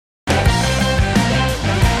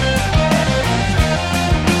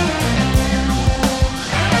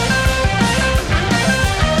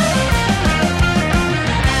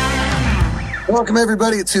Welcome,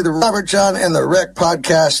 everybody, to the Robert, John, and the Wreck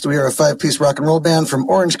podcast. We are a five-piece rock and roll band from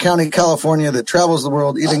Orange County, California that travels the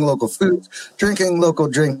world eating local foods, drinking local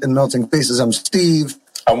drink, and melting faces. I'm Steve.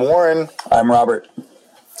 I'm Warren. I'm Robert.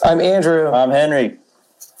 I'm Andrew. I'm Henry.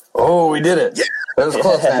 Oh, we did it. Yeah. That was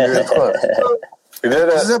close, Andrew. That was close. We did it.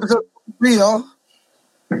 This is episode 3, y'all.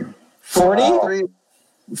 40?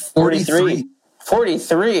 43.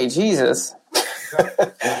 43, Jesus.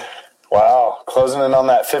 Wow, closing in on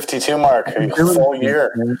that 52 mark, a full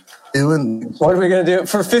year. What are we going to do?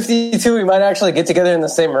 For 52, we might actually get together in the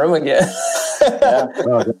same room again. Yeah.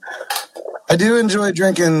 I do enjoy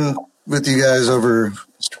drinking with you guys over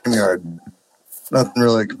StreamYard. Nothing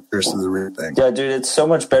really compares to the real thing. Yeah, dude, it's so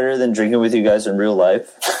much better than drinking with you guys in real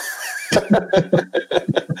life. So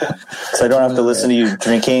I don't have to listen to you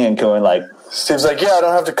drinking and going like... Steve's like, yeah, I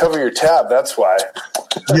don't have to cover your tab, that's why.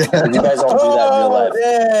 Yeah. You guys all do that in real life.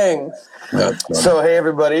 Dang. So, hey,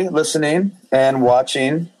 everybody listening and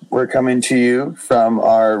watching. We're coming to you from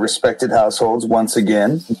our respected households once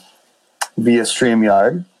again via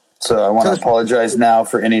StreamYard. So I want to apologize now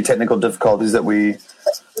for any technical difficulties that we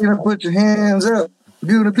You're gonna put your hands up.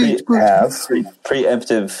 You're gonna beach. have.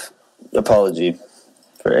 Preemptive apology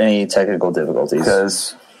for any technical difficulties.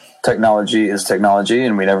 Because technology is technology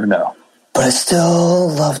and we never know. But I still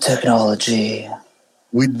love technology.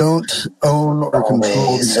 We don't own or control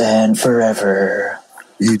Always and forever.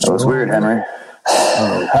 each. That was weird, Henry.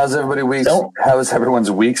 How's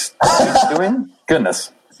everyone's weeks doing?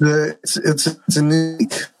 Goodness. It's a new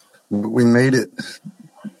week. We made it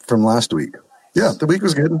from last week. Yeah, the week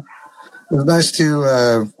was good. It was nice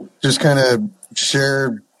to just kind of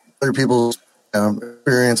share other people's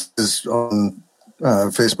experiences on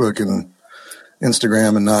Facebook and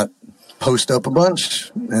Instagram and not post up a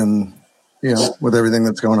bunch. And, you know, with everything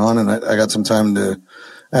that's going on. And I got some time to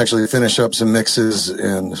actually finish up some mixes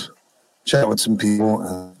and chat with some people.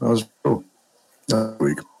 And that was cool.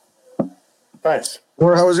 Week. Nice.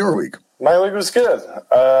 Or how was your week? My week was good.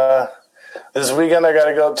 This weekend I got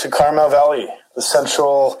to go to Carmel Valley, the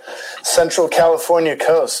central California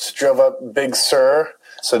coast. Drove up Big Sur.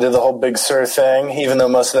 So I did the whole Big Sur thing, even though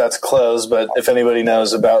most of that's closed. But if anybody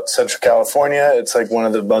knows about Central California, it's like one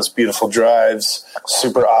of the most beautiful drives.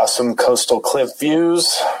 Super awesome coastal cliff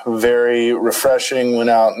views. Very refreshing.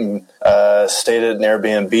 Went out and stayed at an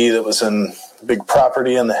Airbnb that was in a big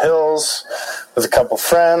property in the hills with a couple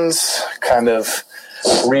friends. Kind of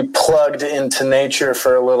replugged into nature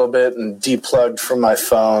for a little bit and deplugged from my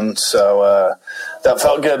phone. So that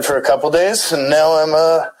felt good for a couple days. And now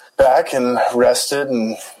I'm... back and rested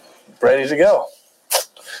and ready to go.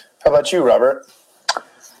 How about you, Robert?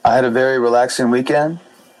 I had a very relaxing weekend.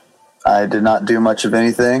 I did not do much of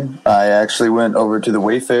anything. I actually went over to the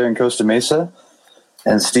Wayfair in Costa Mesa,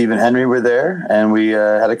 and Steve and Henry were there, and we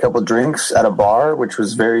had a couple drinks at a bar, which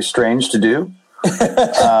was very strange to do.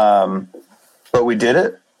 But we did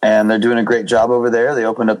it, and they're doing a great job over there. They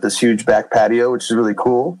opened up this huge back patio, which is really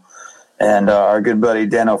cool. And our good buddy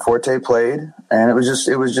Dano Forte played, and it was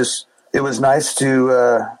nice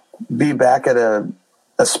to be back at a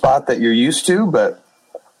spot that you're used to, but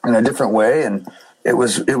in a different way. And it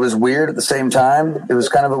was weird at the same time. It was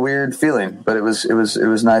kind of a weird feeling, but it was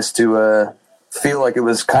nice to feel like it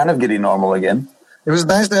was kind of getting normal again. It was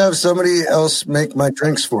nice to have somebody else make my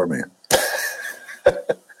drinks for me.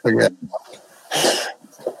 Again.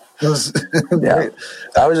 It was Yeah,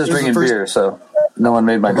 I was just drinking beer, so no one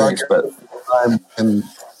made my drinks. But time and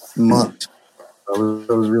month, that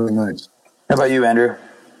was really nice. How about you, Andrew?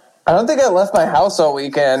 I don't think I left my house all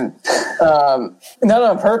weekend. Not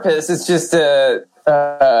on purpose. It's just you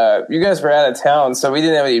guys were out of town, so we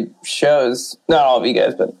didn't have any shows. Not all of you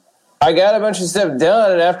guys, but I got a bunch of stuff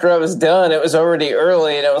done, and after I was done, it was already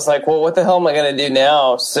early, and I was like, well, what the hell am I going to do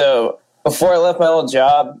now? So before I left my old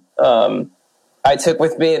job, I took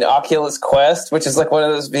with me an Oculus Quest, which is like one of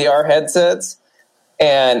those VR headsets.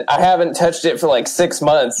 And I haven't touched it for like 6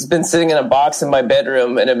 months. It's been sitting in a box in my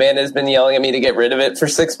bedroom, and Amanda's been yelling at me to get rid of it for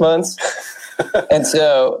 6 months. And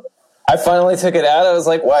so I finally took it out. I was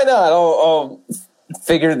like, why not? I'll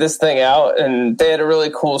figure this thing out. And they had a really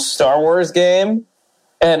cool Star Wars game.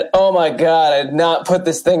 And oh my God, I had not put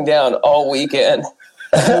this thing down all weekend.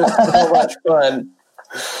 It was so much fun.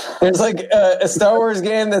 There's like a Star Wars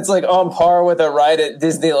game that's like on par with a ride at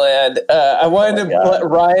Disneyland. I wanted to let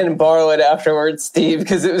Ryan borrow it afterwards, Steve,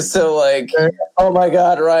 because it was so like, oh my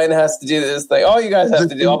God, Ryan has to do this thing. All you guys have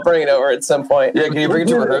to do, I'll bring it over at some point. Yeah, can you bring it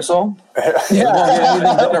to rehearsal?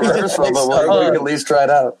 Yeah. Rehearsal, but we can at least try it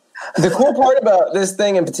out. The cool part about this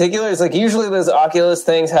thing in particular is like usually those Oculus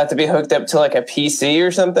things have to be hooked up to like a PC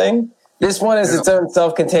or something. This one is its own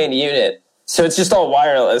self-contained unit. So it's just all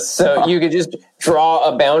wireless. So you could just draw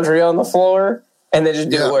a boundary on the floor and then just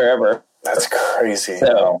do it wherever. That's crazy.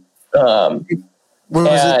 So, what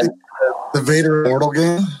was it? The Vader Immortal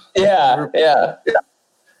game? Yeah. Yeah,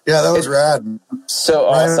 that was rad. So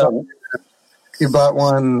awesome. He bought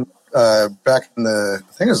one back in I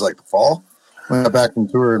think it was like the fall. We went back from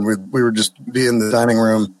tour and we would just be in the dining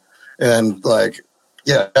room and like,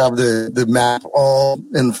 have the map all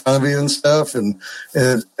in front of you and stuff. And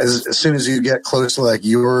as soon as you get close to like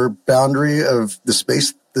your boundary of the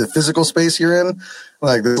space, the physical space you're in,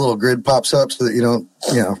 like this little grid pops up so that you don't,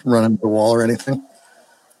 run into the wall or anything.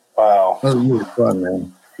 Wow. That was really fun,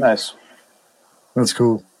 man. Nice. That's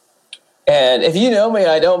cool. And if you know me,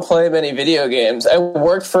 I don't play many video games. I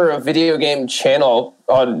worked for a video game channel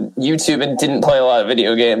on YouTube and didn't play a lot of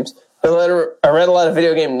video games. I read a lot of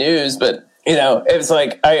video game news, but it's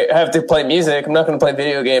like I have to play music. I'm not going to play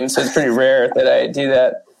video games, so it's pretty rare that I do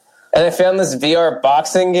that. And I found this VR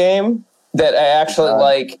boxing game that I actually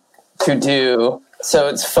like to do. So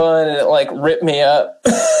it's fun and it like ripped me up.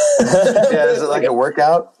 Is it like a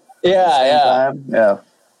workout? Yeah.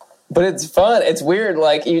 But it's fun. It's weird.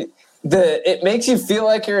 Like it makes you feel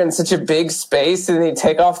like you're in such a big space, and then you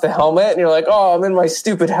take off the helmet, and you're like, "Oh, I'm in my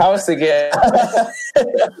stupid house again." That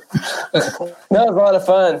was a lot of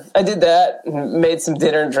fun. I did that, and made some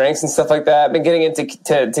dinner and drinks and stuff like that. I've been getting into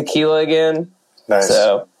tequila again. Nice.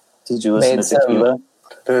 So, did you listen to tequila?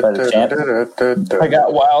 By the Champ? I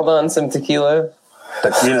got wild on some tequila.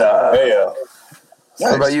 Tequila. Hey, yo.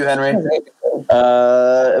 What about you, Henry?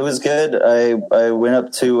 It was good. I went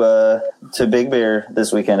up to Big Bear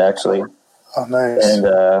this weekend, actually. Oh, nice. And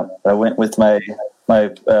I went with my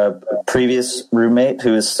previous roommate,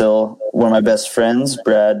 who is still one of my best friends,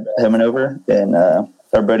 Brad Hemanover, and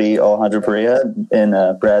our buddy Alejandro Perea,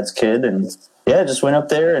 and Brad's kid. And just went up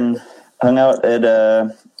there and hung out at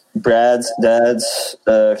Brad's dad's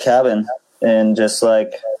cabin and just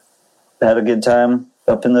like had a good time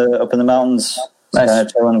up in the mountains. Nice. Kind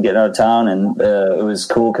of chilling, getting out of town, and it was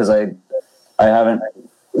cool because I haven't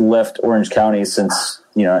left Orange County since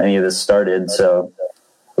any of this started, so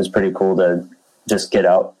it was pretty cool to just get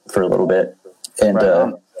out for a little bit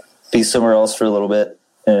and be somewhere else for a little bit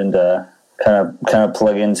and kind of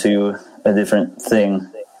plug into a different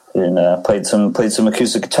thing. And played some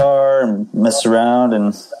acoustic guitar and messed around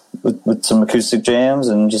and with some acoustic jams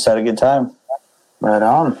and just had a good time. Right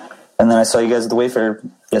on. And then I saw you guys at the Wayfair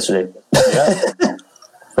yesterday. Yeah.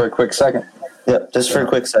 For a quick second. Yep, just for a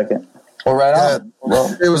quick second. Well, right on.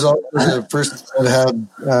 Well, it was also the first time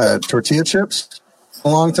I had tortilla chips in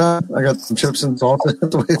a long time. I got some chips and salsa at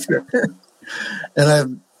the Wayfair.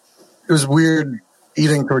 And it was weird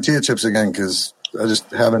eating tortilla chips again because I just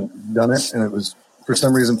haven't done it. And it was, for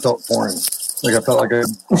some reason, felt foreign. Like I felt like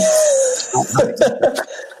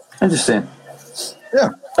Interesting. Yeah.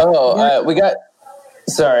 Oh, we got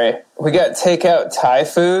takeout Thai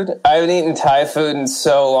food. I haven't eaten Thai food in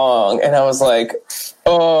so long, and I was like,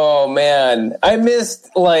 oh man, I missed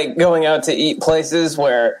like going out to eat places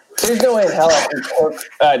where there's no way in hell I can cook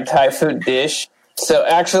a Thai food dish. So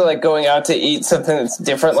actually like going out to eat something that's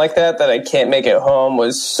different like that I can't make at home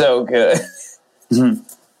was so good. Mm-hmm.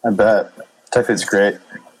 I bet. Thai food's great.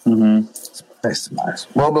 Mm-hmm. Nice.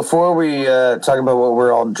 Well, before we talk about what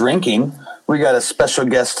we're all drinking, we got a special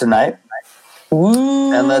guest tonight.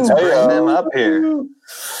 Woo. And let's bring them up here.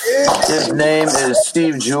 His name is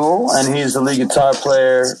Steve Jewell, and he's the lead guitar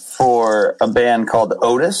player for a band called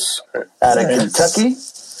OTIS out of Kentucky.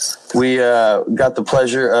 We got the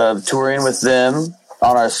pleasure of touring with them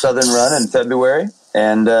on our Southern run in February,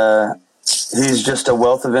 and he's just a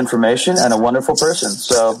wealth of information and a wonderful person.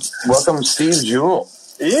 So welcome, Steve Jewell.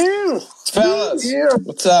 You. Fellas,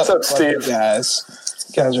 what's up, Steve? Guys?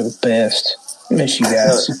 You guys are the best. Miss you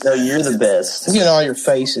guys. No, you're the best. I'm getting all your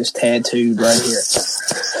faces tattooed right here.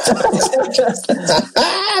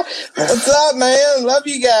 What's up, man? Love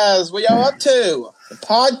you guys. What y'all up to? A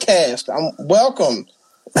podcast. I'm welcome.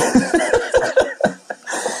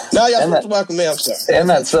 No, y'all supposed to welcome me. I'm sorry. And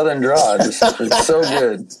that Southern draw, it's so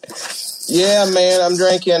good. Yeah, man. I'm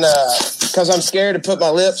drinking because I'm scared to put my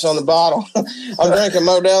lips on the bottle. I'm drinking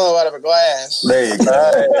Modelo out of a glass. There you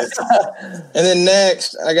go. And then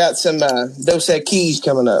next, I got some Dos Equis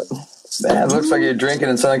coming up. Man, it looks like you're drinking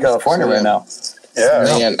in Southern California right now. Yeah.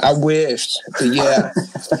 Man, I wished. But yeah.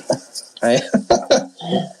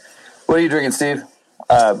 What are you drinking, Steve?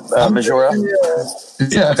 Majora?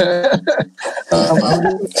 Yeah.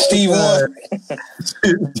 Steve won.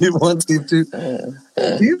 Steve 1, Steve 2.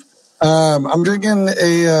 Steve? I'm drinking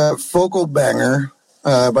a Focal Banger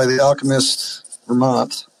by the Alchemist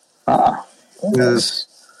Vermont. Ah. It is,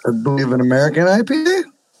 I believe, an American IPA.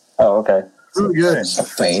 Oh, okay. really good. So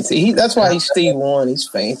fancy. That's why he's Steve 1. He's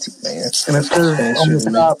fancy, man. And it says on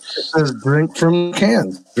the top, it says drink from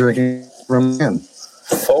cans. Drinking from can.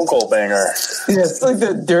 Focal banger. Yeah, it's like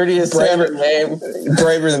the dirtiest Braver name.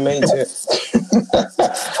 Braver than me, too.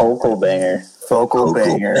 Focal banger. Focal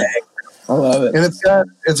banger. I love it. And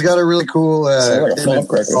it's got a really cool Sounds like a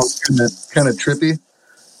folk record. kind of trippy.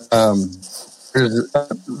 There's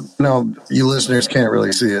no, you listeners can't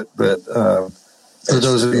really see it, but for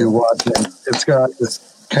those of you watching, it's got this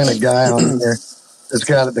kind of guy on there. It's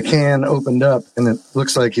got the can opened up, and it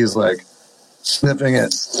looks like he's like sniffing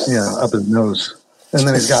it, up his nose. And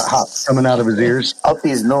then he's got hops coming out of his ears. Up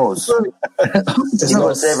his nose. He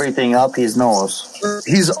puts everything up his nose.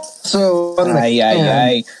 He's also on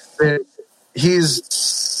the can.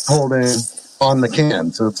 He's holding on the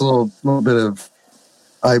can, so it's a little bit of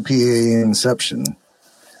IPA inception,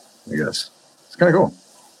 I guess. It's kind of cool.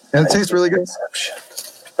 And it tastes really good.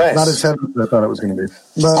 Nice. Not as heavy as I thought it was going to be.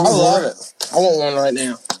 But I love it. I want one right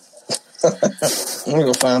now. I'm going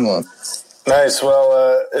to go find one. Nice.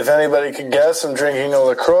 Well, if anybody could guess, I'm drinking a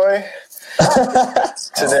LaCroix.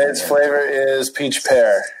 Today's flavor is peach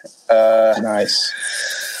pear. Nice.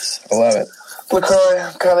 I love it. LaCroix,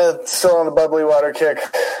 I'm kind of still on the bubbly water kick,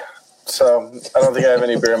 so I don't think I have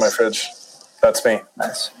any beer in my fridge. That's me.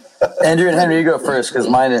 Nice. Andrew and Henry, you go first because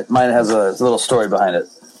mine has a little story behind it.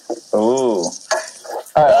 Ooh.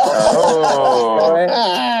 But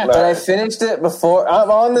I finished it before. I'm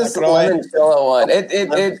on this limoncello one.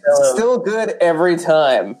 It's still good every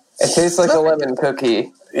time. It tastes like a lemon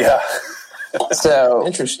cookie. Yeah. So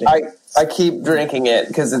Interesting. I keep drinking it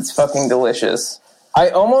because it's fucking delicious.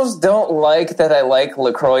 I almost don't like that I like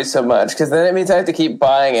LaCroix so much because then it means I have to keep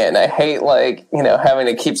buying it, and I hate having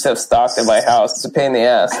to keep stuff stocked in my house. It's a pain in the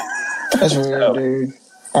ass. That's weird, dude.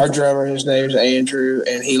 Our drummer, his name's Andrew,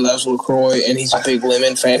 and he loves LaCroix, and he's a big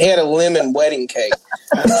lemon fan. He had a lemon wedding cake.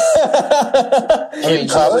 He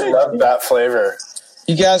probably loved that flavor.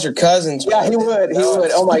 You guys are cousins. Yeah, he would.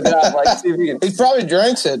 Oh my god! See if you can. He probably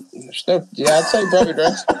drinks it. I'd say he probably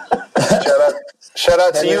drinks it. Shout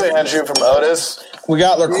out to you, Andrew, from OTIS. We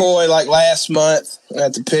got LaCroix last month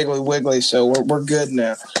at the Piggly Wiggly, so we're good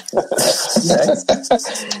now.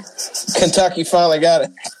 Kentucky finally got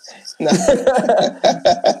it.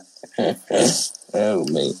 Oh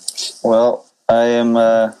me. Well,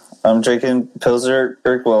 I'm drinking Pilsner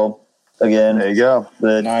Urquell again. There you go.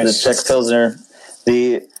 The Czech Pilsner,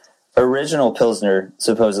 the original Pilsner,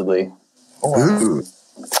 supposedly. ooh,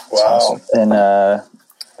 Wow. And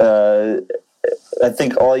I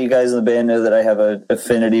think all you guys in the band know that I have an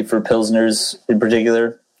affinity for Pilsners in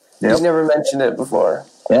particular. You've never mentioned it before.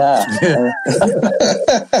 Yeah.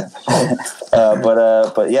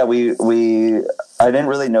 But yeah, I didn't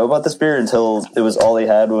really know about this beer until it was all they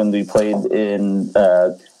had when we played in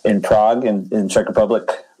Prague in Czech Republic.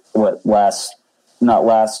 Not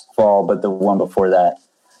last fall, but the one before that.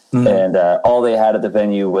 Mm-hmm. And all they had at the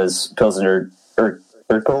venue was Pilsner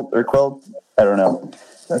Urquell. I don't know.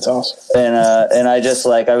 That's awesome. And I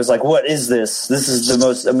was like, what is this? This is the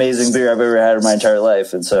most amazing beer I've ever had in my entire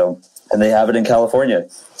life. And they have it in California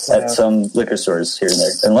at some liquor stores here and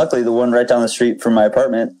there. And luckily the one right down the street from my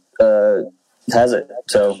apartment has it.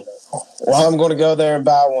 So, well, I'm going to go there and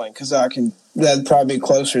buy one because that'd probably be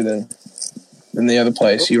closer than the other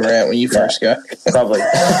place you were at when you first got. Probably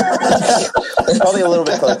a little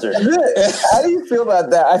bit closer. How do you feel about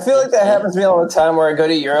that? I feel like that happens to me all the time where I go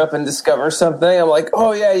to Europe and discover something. I'm like,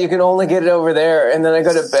 oh yeah, you can only get it over there. And then I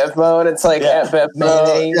go to Bevmo and it's like at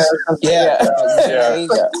Bevmo. Yeah.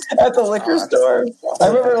 At the liquor store. I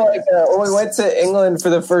remember when we went to England for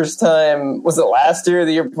the first time, was it last year or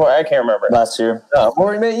the year before? I can't remember. Last year.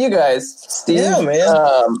 Where we met you guys, Steve. Yeah,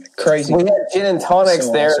 man. Crazy. We had gin and tonics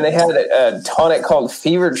there, awesome. and they had a tonic called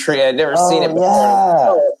Fever Tree. I'd never seen it before.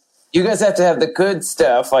 Yeah. You guys have to have the good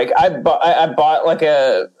stuff. Like I bought like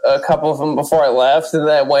a couple of them before I left, and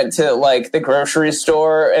then I went to like the grocery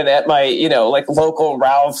store, and at my local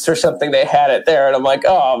Ralph's or something, they had it there, and I'm like,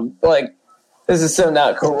 oh, like this is so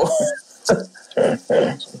not cool.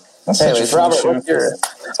 Anyways, Robert, what's your...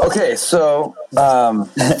 Okay, so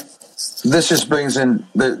this just brings in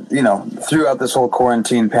throughout this whole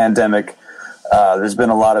quarantine pandemic, there's been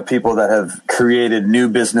a lot of people that have created new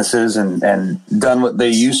businesses and done what they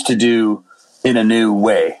used to do in a new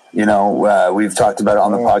way. We've talked about it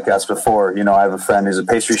on the podcast before. I have a friend who's a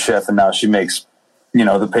pastry chef, and now she makes,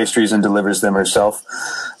 the pastries and delivers them herself.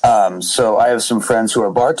 So I have some friends who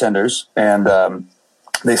are bartenders, and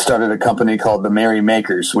they started a company called the Merry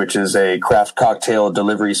Makers, which is a craft cocktail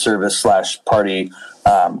delivery service / party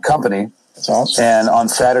company. That's awesome. And on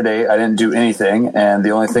Saturday, I didn't do anything. And the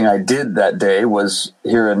only thing I did that day was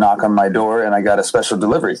hear a knock on my door, and I got a special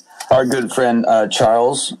delivery. Our good friend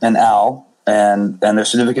Charles and Al and their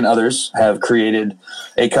significant others have created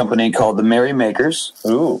a company called the Merry Makers.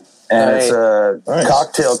 Ooh. And it's a Nice.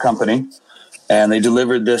 cocktail company. And they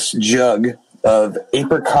delivered this jug of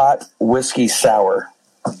apricot whiskey sour.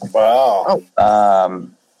 Wow.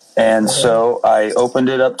 And so I opened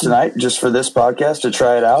it up tonight just for this podcast to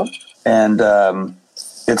try it out. And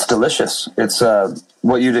it's delicious. It's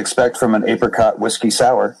what you'd expect from an apricot whiskey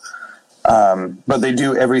sour. But they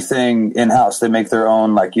do everything in-house. They make their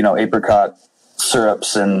own, apricot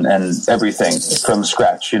syrups and everything from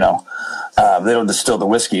scratch, They don't distill the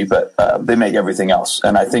whiskey, but they make everything else.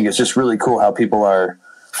 And I think it's just really cool how people are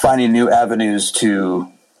finding new avenues to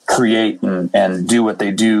create and do what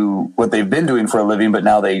they've been doing for a living, but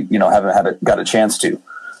now they, haven't got a chance to.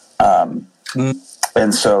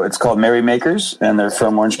 And so it's called Merry Makers, and they're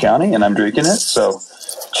from Orange County, and I'm drinking it. So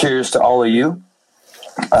cheers to all of you.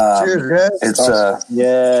 Cheers, guys. It's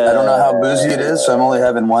Yeah. I don't know how boozy it is, so I'm only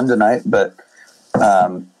having one tonight, but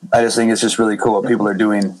I just think it's just really cool what people are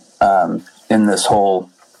doing in this whole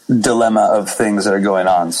dilemma of things that are going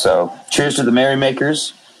on. So cheers to the Merry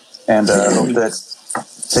Makers, and I hope that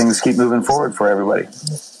things keep moving forward for everybody.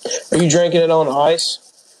 Are you drinking it on ice?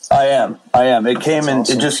 I am. It came in.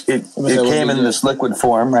 It came in this liquid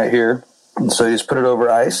form right here, and so you just put it over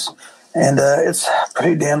ice, and it's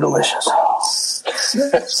pretty damn delicious.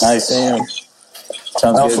 Nice. Damn.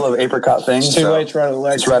 Sounds I also good. love apricot things. It's too so late to run an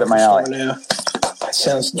electric. it's right up my alley. Now.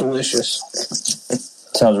 Sounds delicious.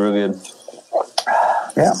 Sounds real good.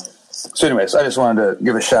 Yeah. So, anyways, I just wanted to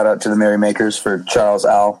give a shout out to the Merry Makers for Charles,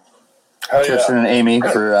 Al, Hell Tristan, yeah. and Amy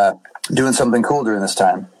for doing something cool during this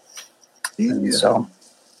time. And so,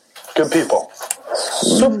 Good people.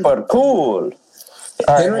 Super cool.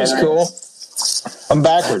 Henry's cool. I'm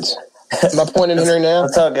backwards. Am I pointing Henry now?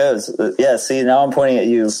 That's how it goes. Yeah, see, now I'm pointing at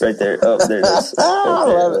you right there. Oh, there it is. I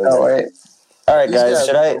love it. Oh, wait. All right, guys,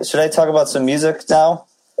 These guys should I talk about some music now?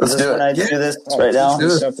 Let's Is this do when it. I do this right now? Teach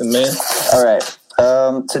me something, man. All right.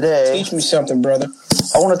 Today, Teach me something, brother.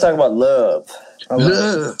 I want to talk about love.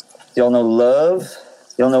 Ugh. Y'all know love?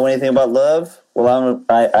 Y'all know anything about love? Well,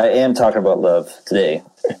 I am talking about love today.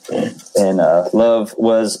 And Love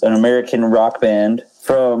was an American rock band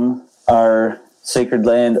from our sacred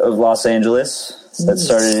land of Los Angeles that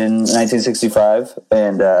started in 1965,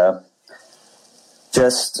 and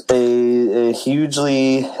just a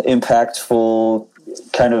hugely impactful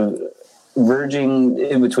kind of verging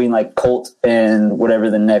in between like cult and whatever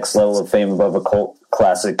the next level of fame above a cult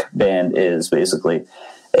classic band is, basically.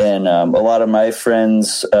 And a lot of my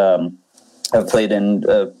friends have played in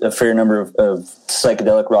a fair number of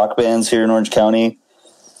psychedelic rock bands here in Orange County.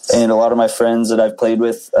 And a lot of my friends that I've played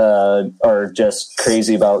with are just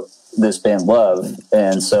crazy about this band Love.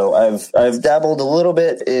 And so I've dabbled a little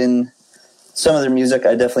bit in some of their music.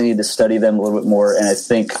 I definitely need to study them a little bit more. And I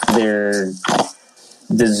think they're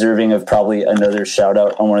deserving of probably another shout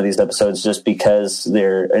out on one of these episodes, just because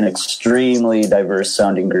they're an extremely diverse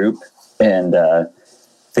sounding group. And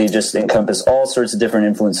they just encompass all sorts of different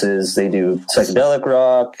influences. They do psychedelic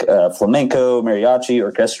rock, flamenco, mariachi,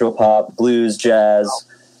 orchestral pop, blues, jazz,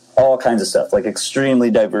 all kinds of stuff, like extremely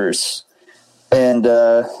diverse. And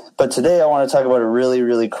but today I want to talk about a really,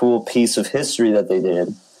 really cool piece of history that they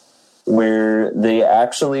did, where they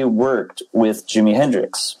actually worked with Jimi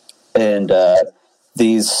Hendrix. And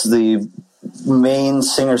the main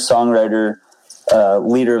singer-songwriter,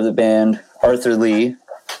 leader of the band, Arthur Lee,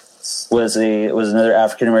 was another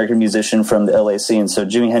African-American musician from the LA scene. So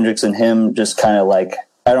Jimi Hendrix and him just kind of like,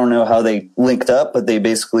 I don't know how they linked up, but they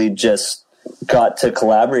basically just got to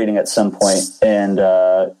collaborating at some point. And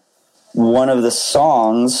one of the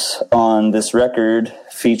songs on this record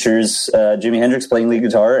features Jimi Hendrix playing lead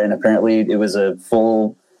guitar, and apparently it was a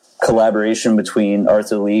full collaboration between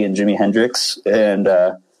Arthur Lee and Jimi Hendrix, and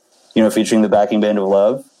featuring the backing band of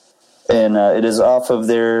Love. And it is off of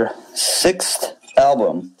their sixth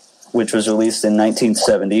album, which was released in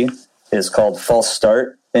 1970. It's called False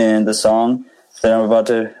Start, and the song that I'm about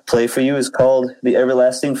to play for you is called The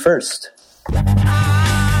Everlasting First.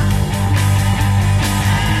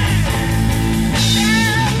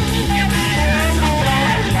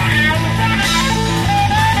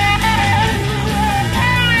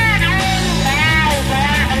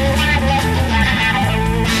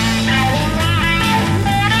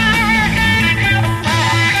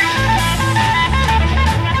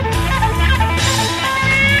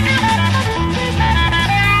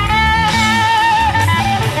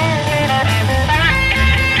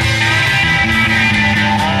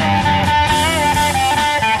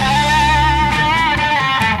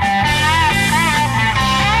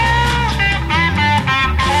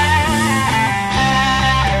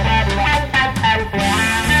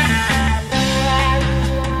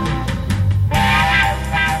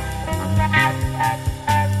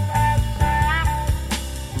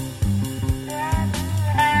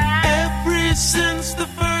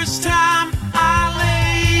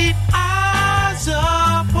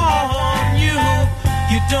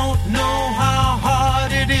 know how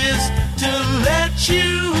hard it is to let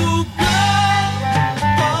you go.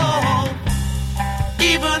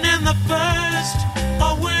 Even in the first,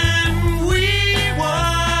 or when we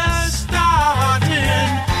were starting,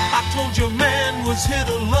 I told you man was here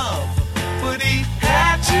to love, but he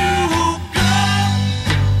had to go.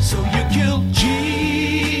 So you killed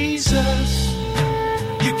Jesus,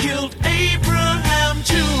 you killed Abraham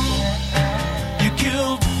too, you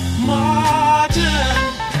killed Martin.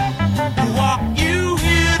 What you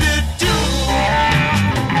here to do?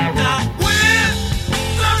 Now we're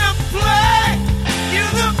gonna play you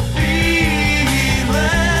the feelings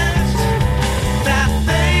that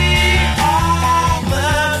they all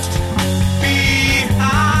left behind.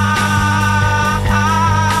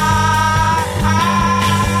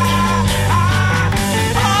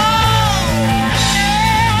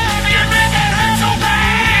 You make it hurt so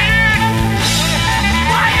bad.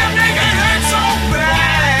 Why you make it hurt so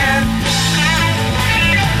bad?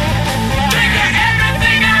 Take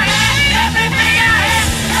everything I had, everything I had,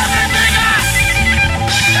 everything I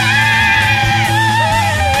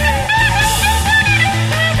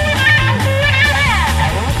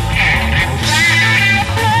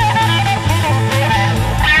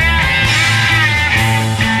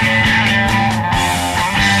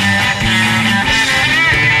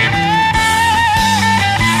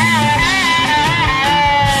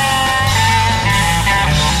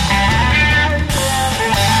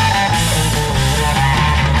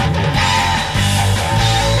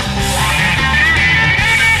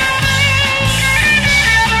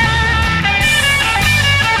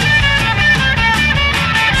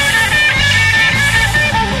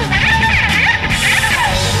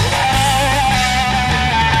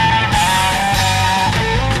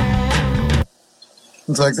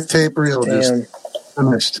It's like the tape reel Damn. just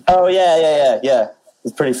finished. Oh yeah.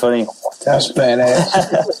 It's pretty funny. That's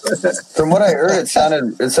badass. From what I heard, it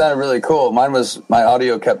sounded really cool. My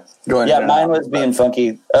audio kept going. Yeah, in and mine out. was being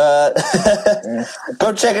funky.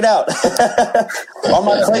 Go check it out on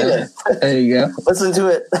my playlist. There you go. Listen to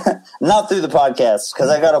it, not through the podcast, because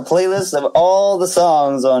I got a playlist of all the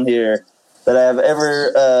songs on here that I have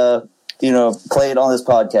ever, played on this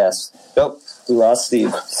podcast. Nope, we lost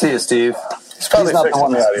Steve. See you, Steve. He's probably He's not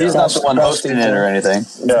fixing the audio. He's not the one hosting it or anything.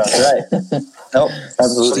 Yeah, Right? Nope,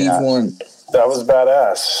 absolutely Steve not. won. that was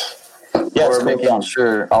badass. Yeah, We're it's making cool.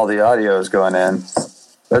 sure all the audio is going in.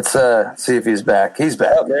 Let's see if he's back. He's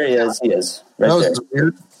back. Oh, there he is. He is right That there. was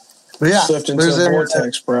weird. But yeah, Slipped into there's a a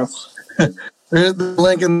vortex, bro. there's the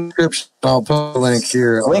link in the description. I'll put a link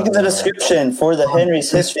here. Link in the description for the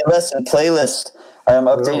Henry's History Lesson playlist. I am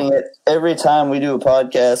updating it every time we do a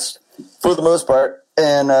podcast, for the most part.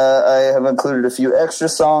 And I have included a few extra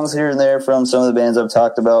songs here and there from some of the bands I've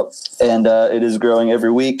talked about. And it is growing every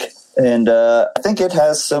week. And I think it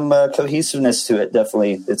has some cohesiveness to it,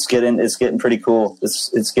 definitely. It's getting pretty cool.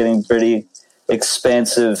 It's getting pretty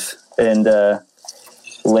expansive and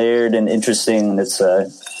layered and interesting. It's a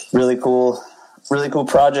really cool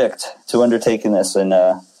project to undertake in this. And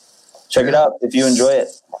check it out if you enjoy it.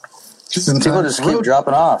 People just keep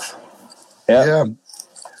dropping off. Yeah.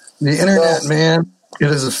 The internet, man,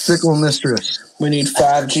 it is a fickle mistress. We need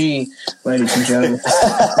 5G, ladies and gentlemen.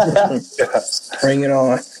 Bring it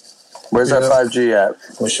on. Where's that 5G at?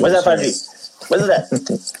 Where's that 5G? Where's it at?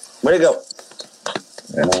 Where'd it go?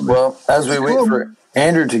 Well, as we wait for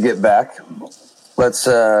Andrew to get back, let's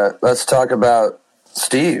talk about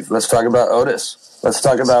Steve. Let's talk about Otis. Let's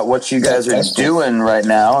talk about what you guys are doing right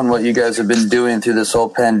now and what you guys have been doing through this whole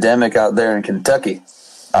pandemic out there in Kentucky.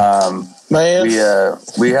 Man.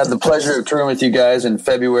 We had the pleasure of touring with you guys in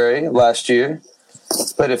February of last year.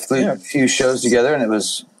 Played a few shows together, and it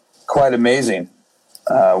was quite amazing.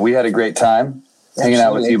 We had a great time hanging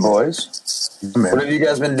out with you boys. Man. What have you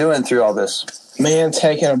guys been doing through all this? Man,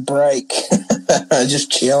 taking a break. Just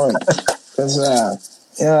chilling. Because,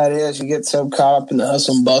 it is. You get so caught up in the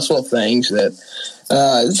hustle and bustle of things that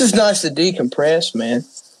it's just nice to decompress, man.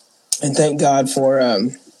 And thank God for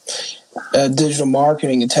digital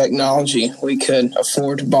marketing and technology. We could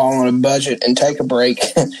afford to ball on a budget and take a break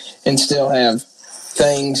and still have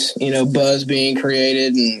things, buzz being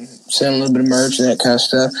created and send a little bit of merch and that kind of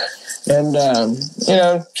stuff. And,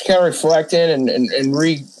 just kind of reflecting and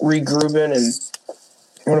regrouping. And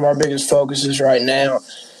one of our biggest focuses right now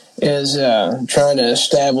is trying to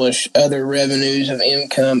establish other revenues of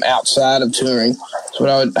income outside of touring. So what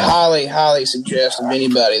I would highly, highly suggest of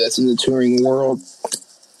anybody that's in the touring world,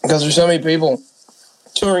 because there's so many people,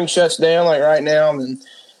 touring shuts down like right now, and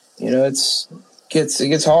it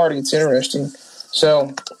gets hard, it gets interesting.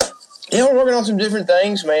 So we're working on some different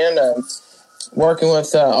things, man. Working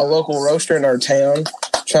with a local roaster in our town,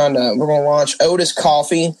 We're going to launch OTIS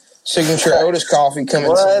Coffee, signature OTIS Coffee coming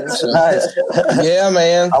What? soon. So. Nice. Yeah,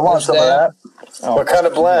 man. I want some of that. What kind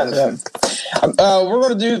of blend? Yeah. We're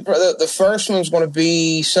going to do the first one's going to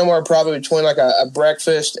be somewhere probably between like a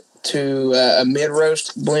breakfast to a mid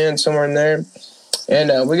roast blend, somewhere in there.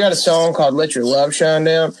 And we got a song called "Let Your Love Shine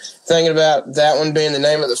Down." Thinking about that one being the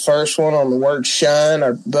name of the first one on the word "shine."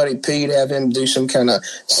 Our buddy Pete have him do some kind of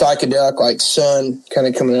psychedelic, like sun, kind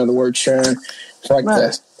of coming out of the word "shine." It's like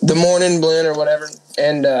Nice. the morning blend or whatever.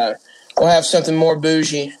 And we'll have something more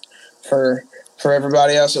bougie for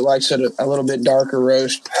everybody else that likes it a little bit darker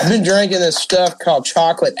roast. I've been drinking this stuff called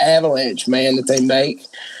Chocolate Avalanche, man, that they make,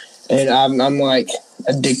 and I'm like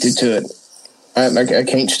addicted to it. I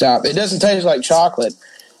can't stop. It doesn't taste like chocolate.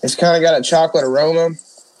 It's kind of got a chocolate aroma,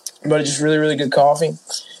 but it's just really, really good coffee.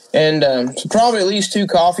 And so probably at least 2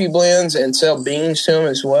 coffee blends and sell beans to them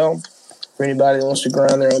as well for anybody that wants to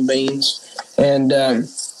grind their own beans. And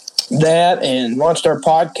that, and launched our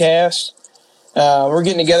podcast. We're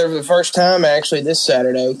getting together for the first time, actually, this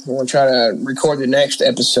Saturday. We're going to try to record the next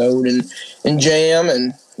episode and jam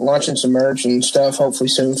and launching some merch and stuff, hopefully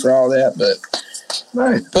soon for all that. But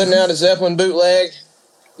Nice. putting out a Zeppelin bootleg,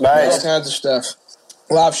 all Nice. kinds of stuff.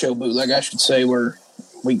 Live show bootleg, I should say, where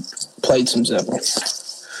we played some Zeppelin.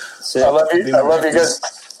 I love you guys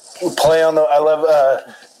play on the. I love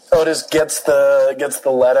Otis gets the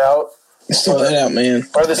let out. Still that out, man.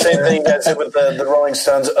 Or the same thing you guys did with the Rolling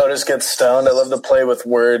Stones. Otis gets stoned. I love to play with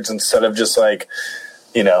words instead of just like,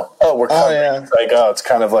 we're coming. yeah. It's like, it's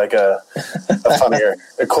kind of like a funnier,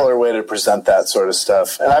 a cooler way to present that sort of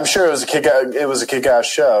stuff. And I'm sure it was a kick-ass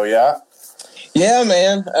show. Yeah. Yeah,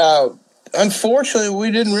 man. Unfortunately,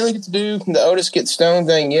 we didn't really get to do the Otis Get Stoned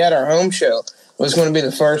thing yet. Our home show was going to be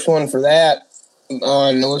the first one for that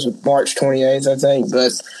on March 28th, I think.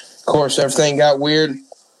 But, of course, everything got weird.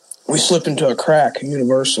 We slipped into a crack, a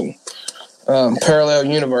universal, parallel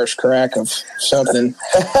universe crack of something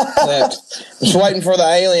that was waiting for the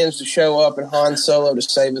aliens to show up and Han Solo to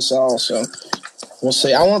save us all. So we'll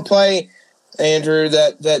see. I want to play, Andrew,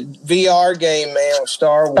 that VR game, man, with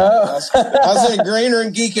Star Wars. I was in a green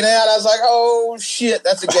room geeking out. I was like, oh, shit,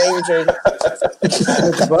 that's a game changer.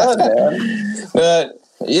 It's fun, man. But,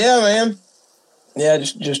 yeah, man. Yeah,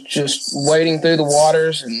 just wading through the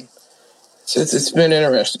waters, and it's been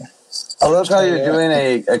interesting. I love how you're doing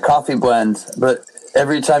a coffee blend, but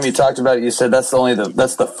every time you talked about it, you said that's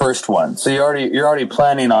the first one. So you're already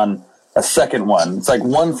planning on a second one. It's like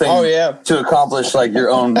one thing to accomplish like your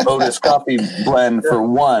own Otis coffee blend for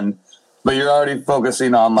one, but you're already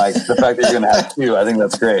focusing on like the fact that you're going to have 2. I think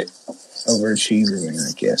that's great. Overachiever, man,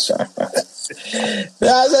 I guess.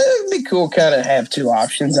 It'd be cool kind of have 2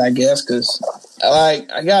 options, I guess, because I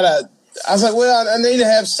was like, well, I need to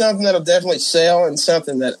have something that'll definitely sell and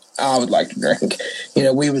something that I would like to drink.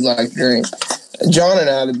 We would like to drink. John and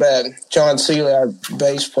I, John Seeley, our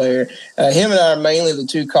bass player, him and I are mainly the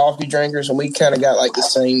 2 coffee drinkers, and we kind of got like the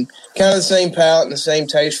same palate and the same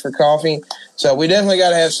taste for coffee. So we definitely got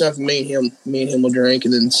to have something me and him will drink,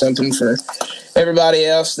 and then something for everybody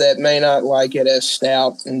else that may not like it as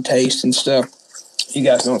stout and taste and stuff. You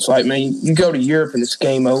guys know it's like, man, you go to Europe and it's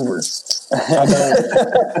game over. I'm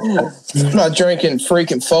not drinking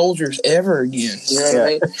freaking Folgers ever again. You know what I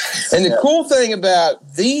mean? And the cool thing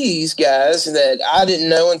about these guys that I didn't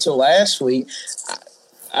know until last week,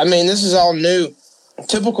 I mean, this is all new.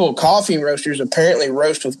 Typical coffee roasters apparently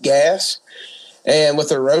roast with gas and with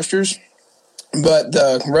their roasters. But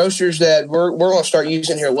the roasters that we're going to start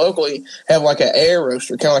using here locally have like an air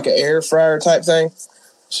roaster, kind of like an air fryer type thing.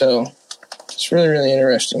 So it's really, really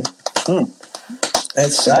interesting.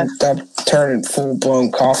 That's I'm turning full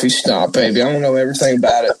blown coffee snob, baby. I don't know everything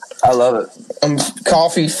about it. I love it. I'm a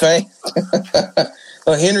coffee fan.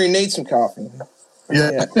 Well, Henry needs some coffee.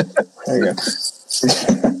 Yeah. There you go.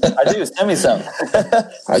 I do. Send me some.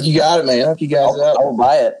 You got it, man. Hook you guys I up. will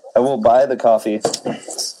buy it. I will buy the coffee.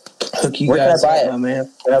 Hook you Where guys can I buy up, it? my man.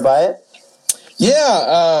 Can I buy it?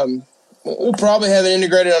 Yeah. We'll probably have it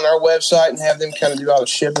integrated on our website and have them kind of do all the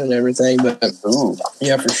shipping and everything. But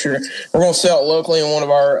yeah, for sure, we're going to sell it locally in one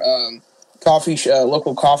of our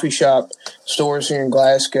local coffee shop stores here in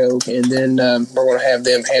Glasgow, and then we're going to have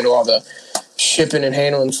them handle all the shipping and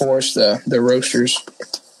handling for us, the roasters,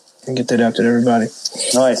 and get that out to everybody.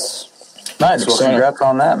 Nice. Well, congrats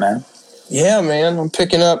on that, man. Yeah, man. I'm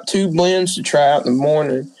picking up 2 blends to try out in the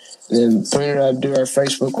morning, and then Brandon and I do our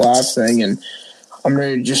Facebook Live thing, and I'm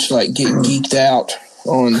ready to just like get geeked out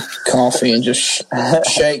on coffee and just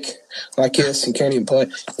shake like this and can't even play.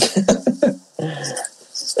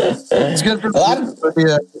 It's good for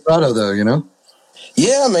the auto, though,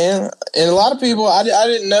 Yeah, man. And a lot of people, I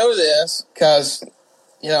didn't know this because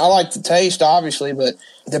I like the taste, obviously, but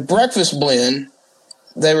the breakfast blend,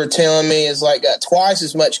 they were telling me, is like got twice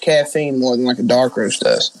as much caffeine more than like a dark roast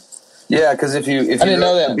does. Yeah, because if you didn't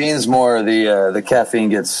know roast that. the beans more, the caffeine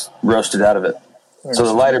gets roasted out of it. So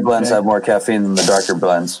the lighter blends have more caffeine than the darker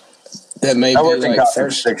blends. That may I be worked in like coffee for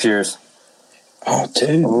first. 6 years. Oh,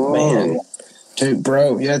 dude, man. Dude,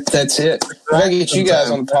 bro, yeah, that's it. I gotta get you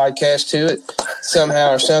guys on the podcast to it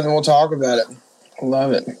somehow or something. We'll talk about it.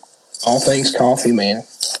 Love it. All things coffee, man.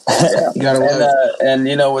 You gotta love it. And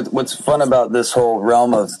you know what's fun about this whole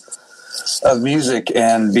realm of music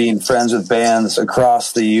and being friends with bands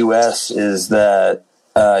across the U.S. is that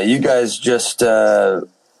you guys just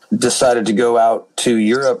decided to go out to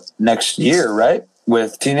Europe next year, right?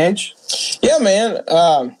 With Teenage? Yeah, man.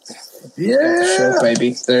 The show,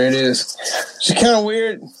 baby. There it is. It's kind of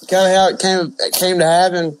weird, kind of how it came to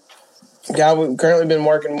happen. Guy we've currently been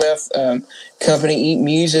working with, company Eat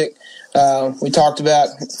Music. We talked about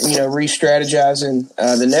re-strategizing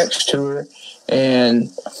the next tour, and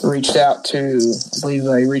reached out to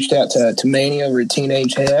Manny over at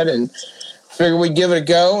Teenage Head, and figured we'd give it a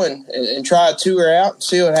go and try a tour out and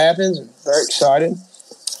see what happens. I'm very excited.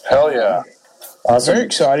 Hell yeah. Awesome. Very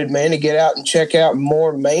excited, man, to get out and check out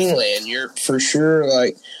more mainland Europe for sure.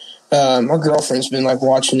 Like, my girlfriend's been like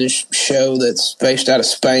watching this show that's based out of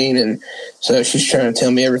Spain, and so she's trying to tell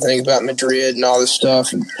me everything about Madrid and all this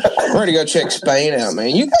stuff. And we're ready to go check Spain out,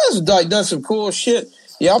 man. You guys have like done some cool shit.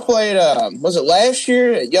 Y'all played, was it last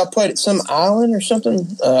year? Y'all played at some island or something?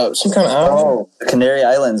 Some kind of island? Oh, the Canary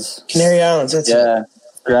Islands. Canary Islands, that's it.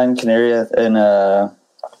 Gran Canaria. And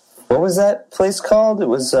what was that place called? It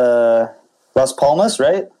was Las Palmas,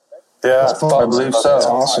 right? Yeah, I believe so. That's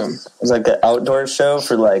awesome. It was like an outdoor show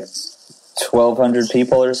for like 1,200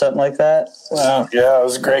 people or something like that. Wow. yeah, it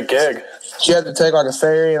was a great gig. You had to take like a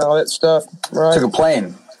ferry and all that stuff, right? Took a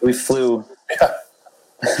plane. We flew.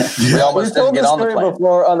 We almost didn't get on the plane.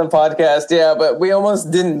 Before on the podcast, yeah, but we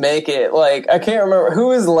almost didn't make it. Like, I can't remember who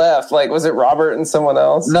was left. Like, was it Robert and someone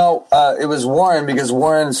else? No, it was Warren, because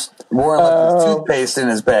Warren left his toothpaste in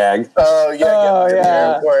his bag. Oh,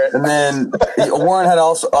 yeah. And then Warren he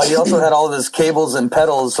also had all of his cables and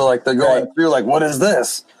pedals, so like they're going through like, what is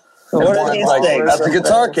this? And What are Warren's these like, things? that's a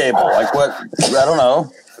guitar cable. Like, what? I don't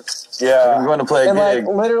know. I'm Yeah. going to play a And gig.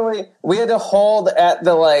 like literally, we had to hold at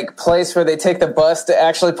the like place where they take the bus to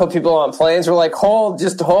actually put people on planes. We're like,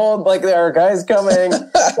 just hold. Like, there are guys coming.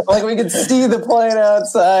 Like, we could see the plane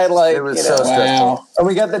outside. Like, It was so stressful. Wow. and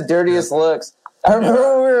we got the dirtiest looks. I remember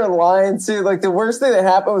when we were in line too. Like, the worst thing that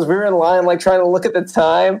happened was we were in line, like trying to look at the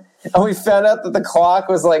time, and we found out that the clock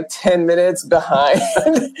was like 10 minutes behind.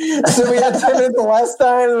 So we had 10 minutes less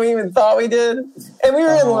time than we even thought we did. And we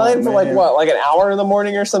were in line for like an hour in the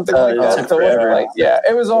morning or something like yeah, that. took So it wasn't forever. like,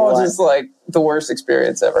 it was all just like the worst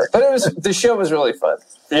experience ever. But the show was really fun.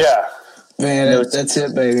 Yeah. Man, that's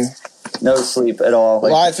it, baby. No sleep at all.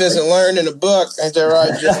 Like, Life isn't learned in a book. Ain't that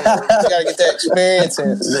right, Jim? You gotta get that experience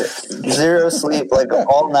in. zero sleep, like an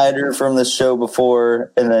all-nighter from the show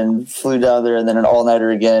before, and then flew down there, and then an all-nighter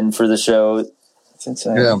again for the show It's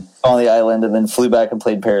insane. Yeah. on the island, and then flew back and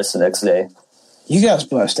played Paris the next day. You guys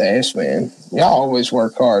bust ass, man. Y'all always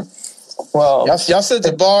work hard. Well, Y'all set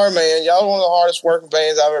the bar, man. Y'all one of the hardest working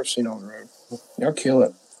bands I've ever seen on the road. Y'all kill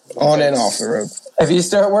it. On and off the road. if you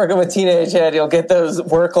start working with Teenage Head, you'll get those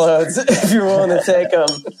workloads if you're willing to take them.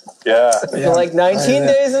 Yeah. You're like 19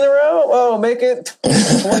 days in a row? Oh, make it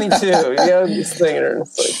 22. You know, just thinking.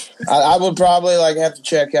 It's like, I would probably like have to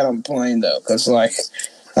check out on the plane though, because like,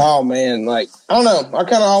 oh man, like I don't know. I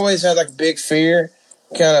kind of always had like a big fear,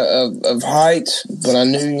 kind of heights, but I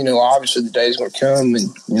knew obviously the day's gonna come, and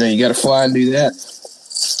you got to fly and do that.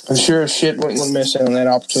 I'm sure as shit wouldn't want to miss out on that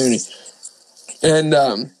opportunity.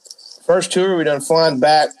 And first tour we done flying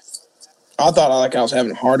back, I thought I was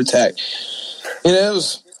having a heart attack. It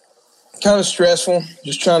was kind of stressful,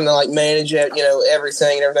 just trying to like manage it,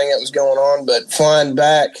 everything that was going on. But flying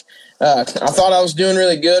back, I thought I was doing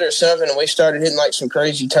really good or something, and we started hitting like some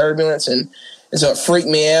crazy turbulence, and so it freaked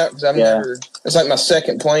me out because it's like my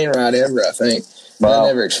second plane ride ever, I think. Wow. I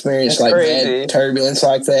never experienced That's like crazy. bad turbulence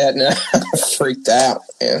like that, and I freaked out.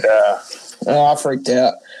 Man. Yeah. Oh, I freaked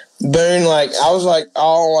out. Boone, like I was like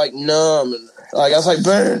all like numb, and like I was like,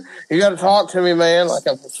 Boone, you got to talk to me, man. Like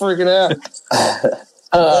I'm freaking out.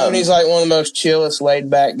 Boone, he's like one of the most chillest,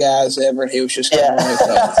 laid back guys ever. He was just kind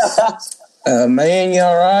of like, man, you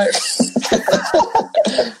all right?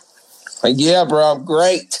 Like, yeah, bro, I'm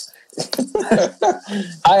great.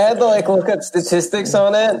 I had to like look up statistics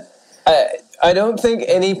on it. I don't think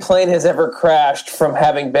any plane has ever crashed from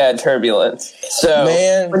having bad turbulence. So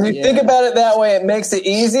Man, when you think about it that way, it makes it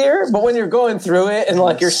easier. But when you're going through it and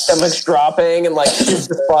like your stomach's dropping and like shit's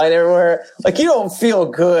just flying everywhere, like you don't feel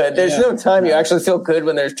good. There's no time you actually feel good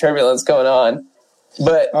when there's turbulence going on.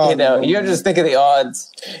 But you just think of the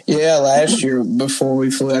odds. Yeah, last year before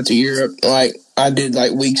we flew out to Europe, like I did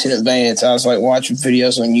like weeks in advance. I was like watching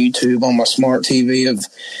videos on YouTube on my smart TV of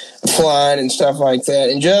flying and stuff like that,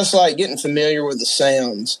 and just like getting familiar with the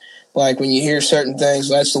sounds. Like when you hear certain things,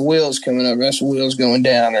 that's the wheels coming up, that's the wheels going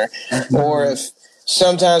down, or if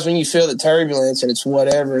sometimes when you feel the turbulence and it's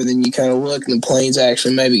whatever, then you kind of look and the plane's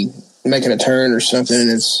actually maybe making a turn or something,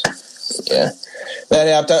 and it's that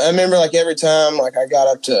helped. I remember like every time like I got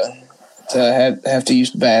up to have to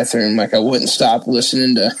use the bathroom, like I wouldn't stop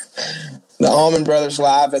listening to the Allman Brothers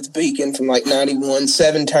live at the Beacon from like 91,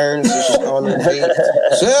 7 turns on the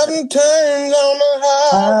beat. 7 turns on the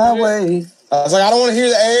highway. I was like, I don't want to hear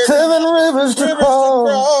the air. 7 rivers to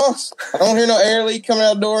cross. I don't hear no air leak coming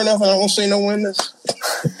out the door or nothing. I don't want to see no windows.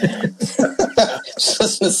 Just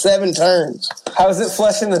listen to 7 turns. How was it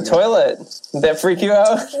flushing the toilet? Did that freak you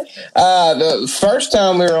out? The first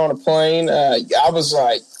time we were on a plane, I was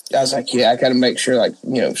like, yeah, I got to make sure, like,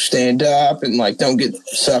 stand up and, like, don't get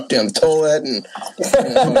sucked down the toilet and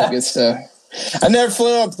all that good stuff. I never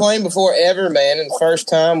flew on a plane before ever, man. And the first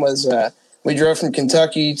time was we drove from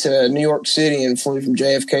Kentucky to New York City and flew from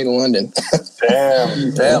JFK to London.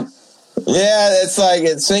 Damn. Yeah, it's like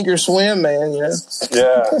it's sink or swim, man. Yeah.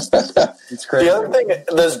 It's crazy. The other thing,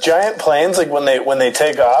 those giant planes, like when they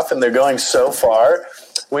take off and they're going so far,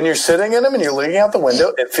 when you're sitting in them and you're looking out the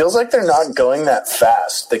window, it feels like they're not going that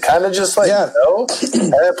fast. They kind of just go,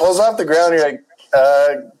 and it pulls off the ground. You're like,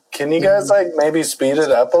 can you guys like maybe speed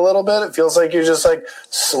it up a little bit? It feels like you're just like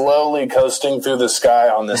slowly coasting through the sky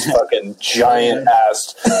on this fucking giant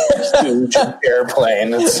ass huge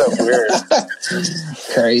airplane. It's so weird.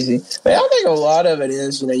 Crazy. But I think a lot of it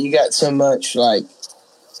is, you got so much like,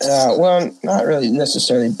 not really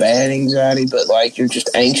necessarily bad anxiety, but like you're just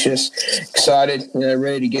anxious, excited,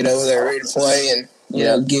 ready to get over there, ready to play and,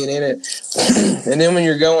 get in it. And then when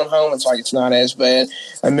you're going home, it's like it's not as bad.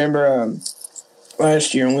 I remember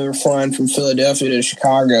last year when we were flying from Philadelphia to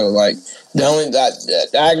Chicago, like the only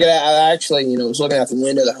I actually, was looking out the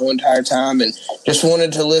window the whole entire time and just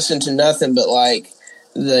wanted to listen to nothing but like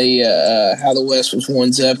the How the West Was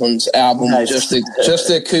One Zeppelin's album, just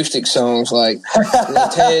the acoustic songs like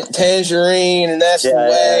Tangerine and That's the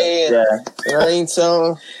Way and the Rain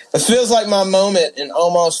Song. It feels like my moment in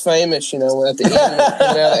Almost Famous, when at the end coming out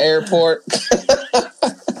of the airport.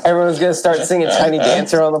 Everyone's gonna start singing Tiny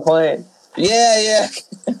Dancer on the plane. Yeah.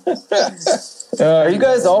 Are you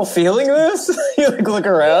guys all feeling this? You look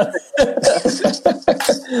around. It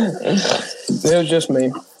was just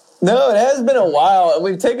me. No, it has been a while.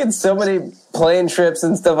 We've taken so many plane trips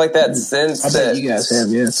and stuff like that since. I bet you guys have,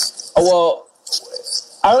 yes. Well,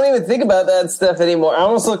 I don't even think about that stuff anymore. I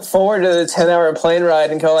almost look forward to the 10-hour plane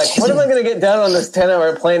ride and go like, what am I going to get done on this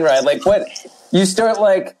 10-hour plane ride? Like, what? You start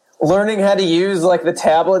like learning how to use like the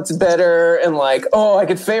tablets better and like, I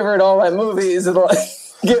could favorite all my movies and like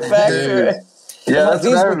get back to it. Yeah, that's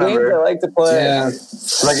these what I are games remember. I like to play. Yeah.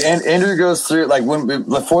 Like Andrew goes through, like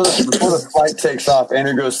before the flight takes off,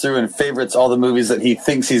 Andrew goes through and favorites all the movies that he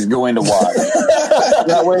thinks he's going to watch.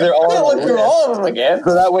 That way they're all look through all of them again.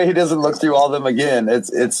 So that way he doesn't look through all of them again.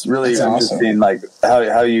 It's really interesting, like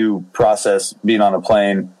how you process being on a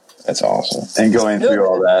plane. That's awesome. And going through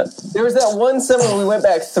all that. There was that one summer we went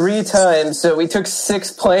back 3 times, so we took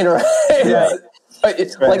 6 plane rides. Yeah. Like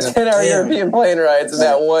 10-hour European plane rides in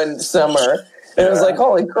that one summer. And it was like,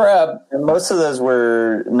 holy crap. And most of those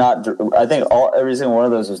were not, I think every single one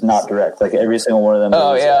of those was not direct. Like every single one of them.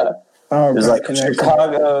 It was like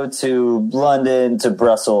Chicago to London to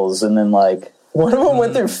Brussels. And then like. One of them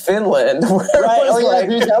went through Finland. Right.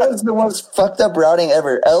 Dude, that was the most fucked up routing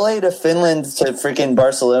ever. LA to Finland to freaking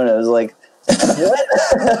Barcelona. It was like,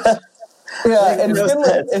 what? And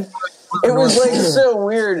Finland. It was like so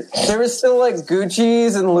weird. There was still like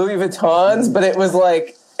Gucci's and Louis Vuittons, but it was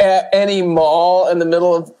like at any mall in the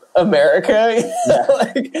middle of America.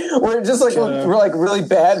 Like we're just like we're like really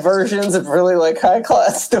bad versions of really like high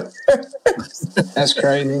class stores. That's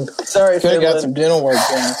crazy. Sorry, could have got some dental work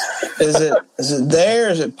done. Is it there? Or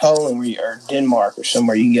is it Poland or Denmark or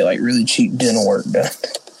somewhere you can get like really cheap dental work done?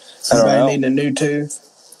 Somebody needing a new tooth.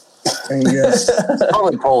 There you go.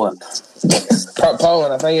 Probably Poland.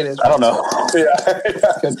 Poland, I think it is. I don't know. Yeah.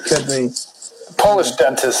 Could be. Polish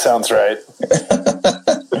dentist sounds right.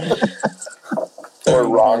 Or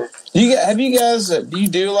wrong. Do you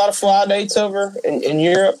do a lot of fly dates over in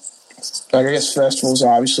Europe? Like I guess festivals,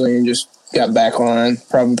 obviously, and just got backline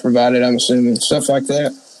probably provided, I'm assuming, stuff like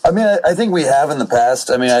that. I mean, I think we have in the past.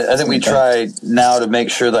 I mean, I think we try now to make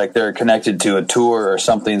sure like they're connected to a tour or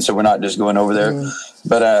something, so we're not just going over there.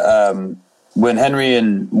 But when Henry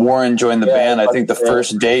and Warren joined the band, I think the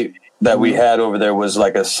first date that we had over there was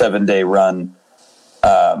like a 7-day run.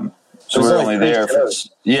 So we were only there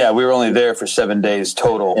we were only there for 7 days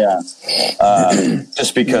total. Yeah.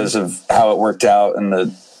 Just because of how it worked out and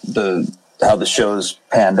the how the shows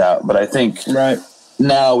panned out. But I think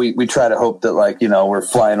now we try to hope that, like, you know, we're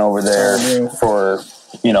flying over there for,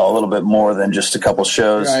 you know, a little bit more than just a couple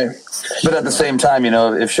shows. Right. But at the same time, you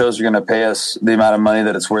know, if shows are going to pay us the amount of money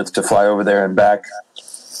that it's worth to fly over there and back,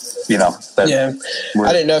 you know. I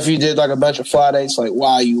didn't know if you did like a bunch of fly dates like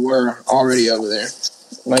while you were already over there.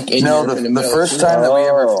 Like the first time that we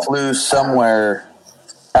ever flew somewhere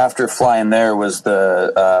after flying there was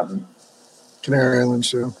the Canary Islands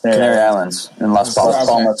show. Canary Islands in Las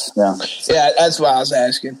Palmas. Yeah, that's why I was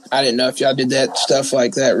asking. I didn't know if y'all did that stuff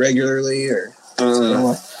like that regularly or.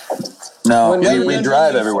 No, we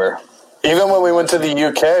drive everywhere. Even when we went to the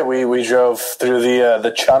UK, we drove through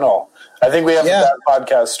the Channel. I think we have that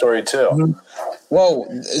podcast story too. Mm-hmm. Whoa,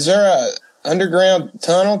 is there a underground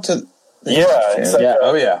tunnel to? Yeah, it's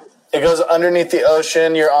like it goes underneath the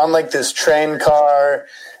ocean. You're on like this train car.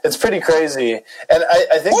 It's pretty crazy, and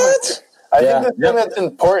I think I think the thing that's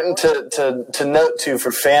important to note too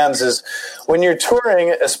for fans is when you're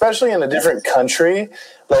touring, especially in a different country,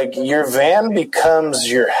 like your van becomes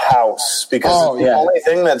your house because it's the only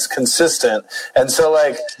thing that's consistent. And so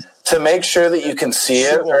like to make sure that you can see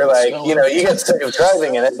it or like, you know, you get sick of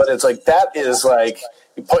driving in it, but it's like that is like,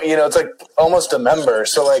 you know, it's like almost a member.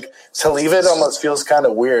 So like to leave it almost feels kind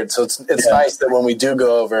of weird. So it's nice that when we do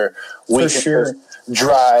go over, we can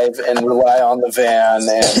drive and rely on the van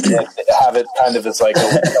and have it kind of as like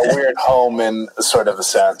a weird home in sort of a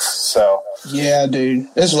sense. So yeah,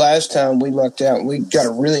 dude, this last time we lucked out. We got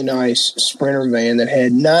a really nice Sprinter van that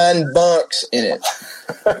had 9 bunks in it.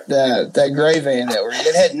 that gray van that we're in,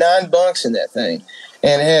 it had 9 bunks in that thing,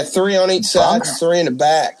 and it had 3 on each side and 3 in the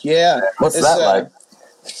back. Yeah, what's that like?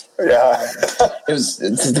 Yeah, it's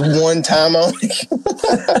the one time only.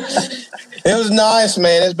 It was nice,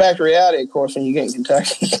 man. It's back to reality, of course, when you get in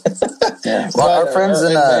Kentucky. Well, our friends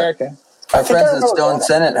in America. Our friends in Stone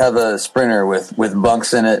Senate have a Sprinter with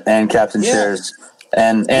bunks in it and captain chairs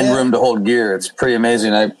and room to hold gear. It's pretty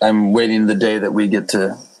amazing. I'm waiting the day that we get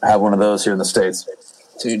to have one of those here in the States.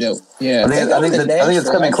 Too dope. Yeah, I think it's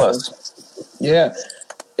coming close. Yeah.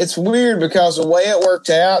 It's weird because the way it worked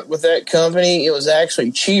out with that company, it was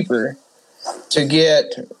actually cheaper to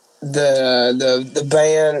get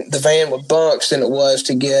the van with bunks than it was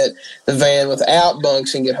to get the van without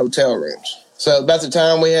bunks and get hotel rooms. So about the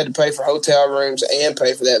time we had to pay for hotel rooms and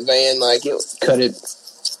pay for that van, like it cut it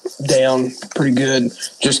down pretty good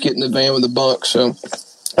just getting the van with the bunk. So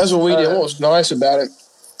that's what we did. What was nice about it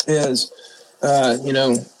is, you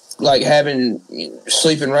know, like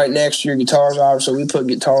sleeping right next to your guitars. Obviously, we put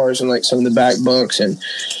guitars in like some of the back bunks, and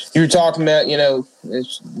you were talking about, you know,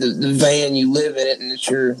 it's the van, you live in it, and it's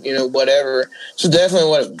your, you know, whatever. So definitely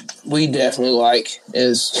what we definitely like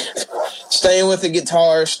is staying with the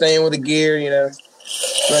guitar, staying with the gear, you know,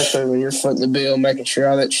 especially when you're footing the bill, making sure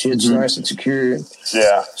all that shit's nice and secure.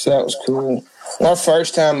 Yeah. So that was cool. Our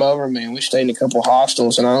first time over, man, we stayed in a couple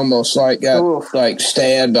hostels, and I almost like got like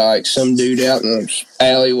stabbed by like some dude out in an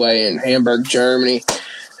alleyway in Hamburg, Germany.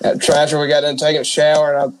 After we got done taking a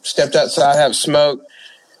shower, and I stepped outside to have a smoke,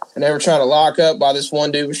 and they were trying to lock up while this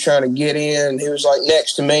one dude was trying to get in. And he was like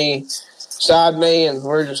next to me, beside me, and I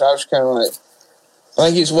was kind of like, I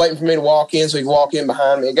think he was waiting for me to walk in so he could walk in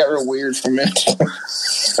behind me. It got real weird for a minute.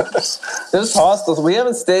 Those hostels, we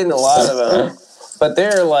haven't stayed in a lot of them. But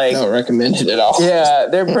they're like... Don't recommend it at all. Yeah,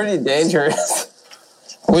 they're pretty dangerous.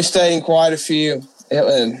 We stayed in quite a few.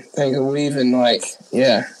 I think we even, got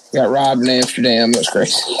robbed in Amsterdam. It was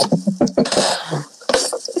crazy.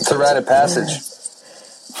 It's a rite of passage.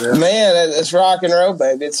 Yeah. Man, it's rock and roll,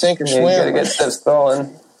 baby. It's sink or swim. You gotta get stuff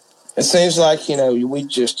stolen. It seems like, you know, we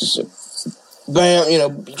just... Bam, you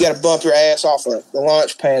know, you gotta bump your ass off the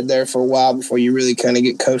launch pad there for a while before you really kind of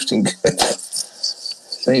get coasting good.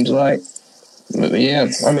 Seems like... But yeah,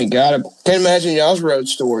 I mean, God, I can't imagine y'all's road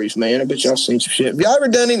stories, man. I bet y'all seen some shit. Have y'all ever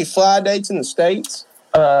done any fly dates in the States?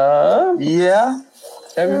 Yeah.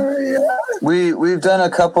 We've done a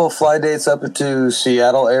couple fly dates up into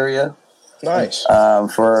Seattle area. Nice.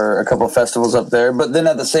 For a couple of festivals up there. But then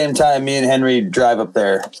at the same time, me and Henry drive up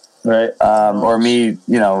there. Right. Or me,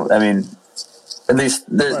 you know, I mean, at least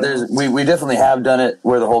we definitely have done it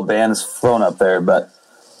where the whole band's flown up there. But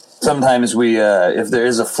sometimes if there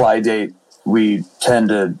is a fly date, we tend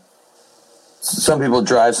to some people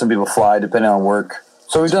drive, some people fly, depending on work.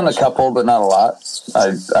 So we've done a couple, but not a lot.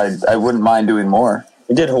 I wouldn't mind doing more.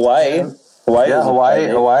 We did Hawaii. Yeah. Hawaii.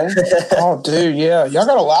 Oh, dude, yeah. Y'all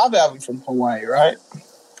got a live album from Hawaii, right?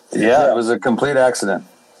 Yeah, it was a complete accident.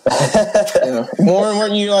 Yeah. Warren,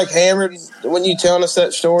 weren't you like hammered when you telling us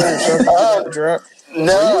that story or something? Drunk?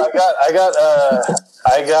 No, I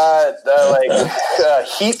got like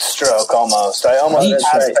heat stroke almost. I almost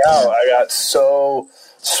passed out. I got so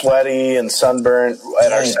sweaty and sunburnt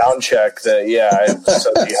at our sound check that I was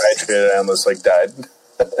so dehydrated I almost like died.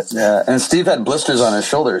 Yeah, and Steve had blisters on his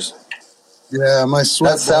shoulders. Yeah, my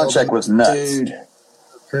sweat. That sound check was nuts. Dude,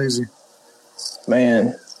 Crazy.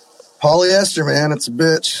 man. Polyester, man, it's a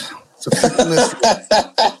bitch. It's a freaking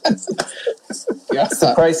It's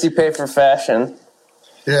the price you pay for fashion.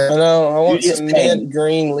 I Yeah. know. I want It's some pain. mint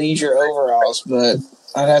green leisure overalls, but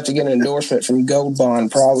I'd have to get an endorsement from Gold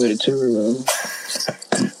Bond probably to tour them.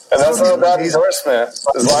 And that's not about endorsement,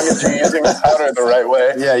 as long as you're using the powder the right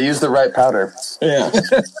way. Yeah, use the right powder. Yeah.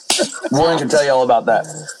 Warren can tell you all about that.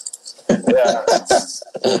 Yeah.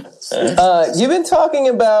 You've been talking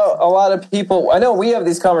about a lot of people. I know we have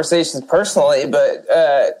these conversations personally, but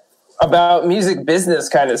about music business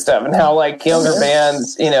kind of stuff and how like younger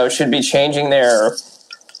bands, should be changing the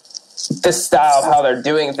style of how they're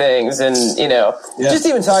doing things, and just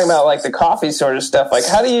even talking about like the coffee sort of stuff. Like,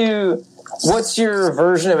 what's your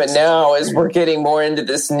version of it now? As we're getting more into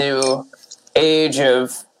this new age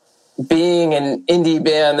of being an indie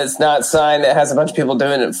band that's not signed, that has a bunch of people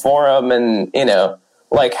doing it for them, and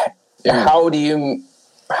how would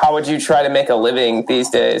you try to make a living these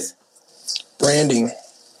days? Branding.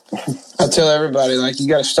 I tell everybody, like, you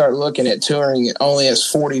got to start looking at touring only as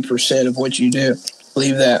 40% of what you do.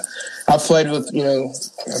 Believe that. I've played with,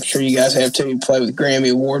 I'm sure you guys have too. You play with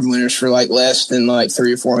Grammy Award winners for like less than like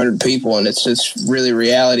 300 or 400 people, and it's just really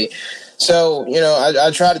reality. So,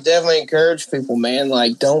 I try to definitely encourage people, man,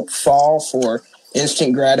 like, don't fall for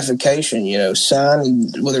instant gratification.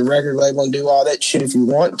 Sign with a record label and do all that shit if you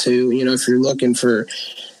want to. If you're looking for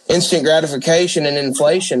instant gratification and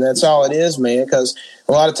inflation, that's all it is, man. Because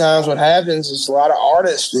a lot of times what happens is a lot of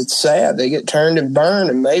artists, it's sad, they get turned and burned,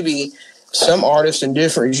 and maybe some artists in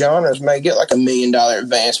different genres may get like $1 million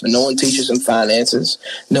advance, but no one teaches them finances.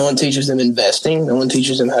 No one teaches them investing. No one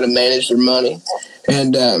teaches them how to manage their money.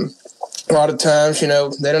 And a lot of times, they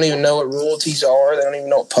don't even know what royalties are. They don't even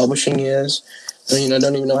know what publishing is. They,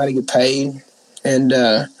 don't even know how to get paid. And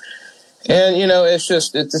it's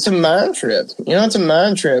just, it's a mind trip. It's a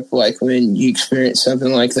mind trip, like when you experience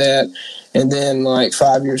something like that, and then like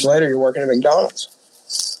 5 years later, you're working at McDonald's.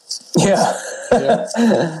 Yeah. There's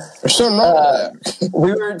something wrong with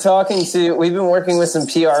that. We've been working with some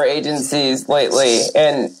PR agencies lately,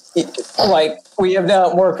 and we have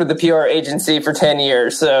not worked with the PR agency for 10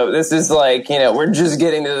 years. So this is like, we're just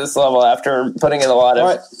getting to this level after putting in a lot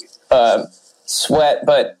of sweat.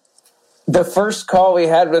 But the first call we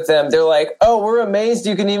had with them, they're like, "Oh, we're amazed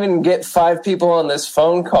you can even get 5 people on this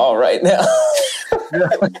phone call right now."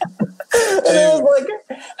 And I was like,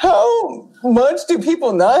 how much do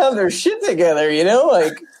people not have their shit together,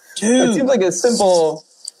 Like, Dude. it seems like a simple...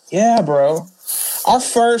 Yeah, bro. Our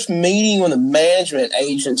first meeting with a management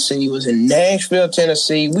agency was in Nashville,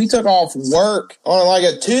 Tennessee. We took off work on like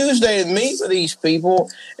a Tuesday to meet with these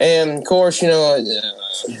people. And, of course, we want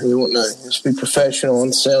to just be professional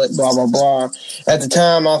and sell it, blah, blah, blah. At the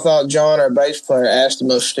time, I thought John, our bass player, asked the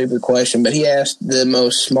most stupid question, but he asked the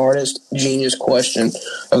most smartest, genius question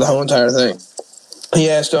of the whole entire thing. He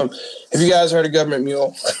asked them, "Have you guys heard of Government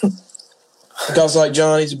Mule?" Because, like,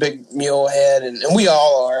 John, he's a big mule head, and we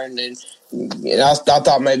all are. And I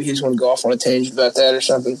thought maybe he was going to go off on a tangent about that or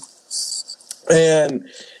something. And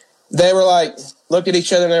they were like, looked at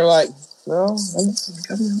each other, and they were like, "No,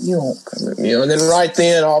 Government Mule. And then right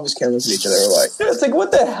then, all of us came looked at each other. They were like, It's like,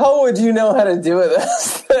 what the hell would you know how to do with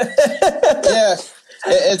this? yeah.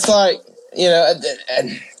 It's like,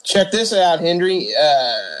 and check this out, Henry.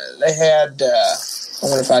 They had... I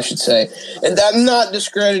wonder if I should say, and I'm not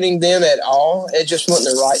discrediting them at all. It just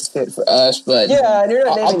wasn't the right fit for us. But Yeah, and you're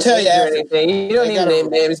not naming I'll tell you names or after. anything. You don't need to name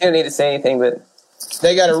names. You don't need to say anything, but...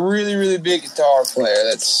 They got a really, really big guitar player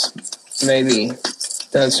that's maybe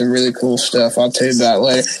done some really cool stuff. I'll tell you about it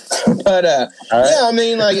later. But, yeah, I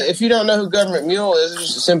mean, like, if you don't know who Government Mule is, it's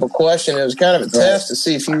just a simple question. It was kind of a test to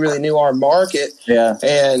see if you really knew our market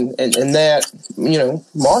and that,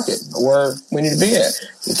 market where we need to be at.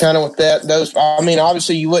 And kind of with that,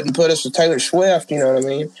 obviously you wouldn't put us with Taylor Swift, you know what I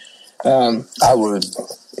mean? I would.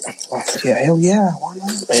 Yeah, hell yeah. Why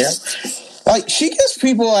not, man? Like, she gives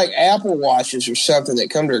people, like, Apple Watches or something that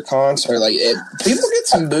come to her concert. Like, people get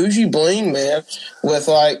some bougie bling, man, with,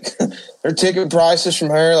 like, their ticket prices from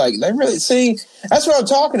her. Like, they really, see, that's what I'm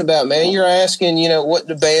talking about, man. You're asking, you know, what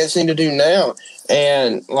the bands need to do now.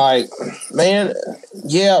 And, like, man,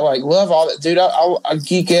 yeah, like, love all that. Dude, I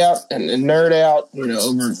geek out and nerd out, you know,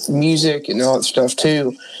 over music and all that stuff,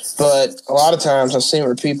 too. But a lot of times I've seen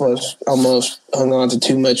where people have almost hung on to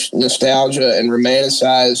too much nostalgia and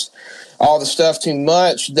romanticized all the stuff too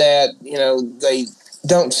much that, you know, they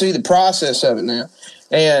don't see the process of it now.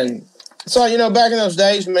 And so, you know, back in those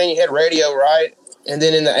days, man, you had radio, right? And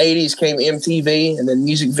then in the 80s came MTV, and then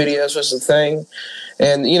music videos was the thing.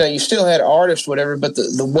 And, you know, you still had artists, whatever, but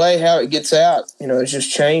the way how it gets out, you know, it's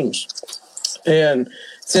just changed. And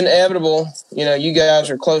it's inevitable. You know, you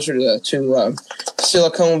guys are closer to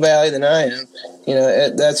Silicon Valley than I am. You know,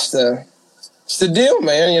 it's the deal,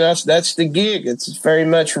 man. You know, that's the gig. It's very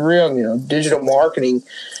much real. You know, digital marketing.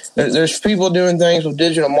 There's people doing things with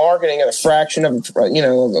digital marketing at a fraction of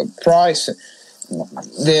a price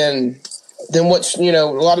than what's, you know,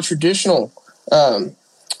 a lot of traditional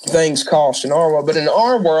things cost in our world. But in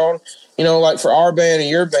our world, you know, like for our band and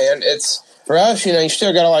your band, it's for us. You know, you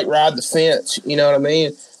still got to like ride the fence. You know what I mean?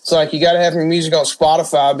 It's like you got to have your music on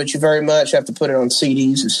Spotify, but you very much have to put it on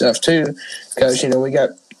CDs and stuff too, because, you know, we got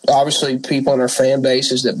obviously people in our fan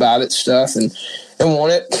bases that buy that stuff and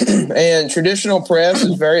want it. And traditional press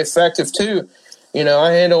is very effective too. You know,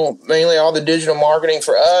 I handle mainly all the digital marketing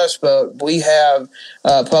for us, but we have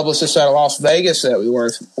publicists out of Las Vegas that we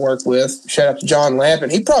work with. Shout out to John Lampin.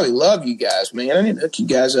 He'd probably love you guys, man. I need to hook you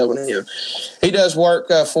guys up with him. He does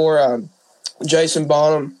work for Jason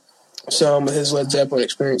Bonham, some of his Led Zeppelin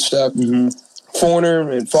experience stuff. Mm-hmm. Foreigner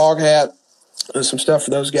and Foghat does some stuff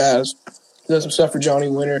for those guys. Does some stuff for Johnny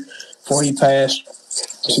Winter before he passed.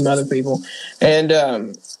 Some other people. And,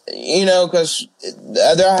 you know, because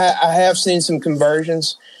I have seen some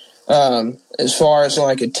conversions as far as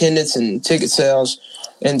like attendance and ticket sales.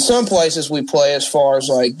 In some places we play as far as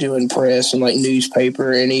like doing press and like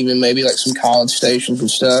newspaper and even maybe like some college stations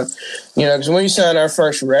and stuff. You know, because when we signed our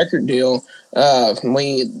first record deal,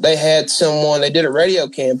 they had someone, they did a radio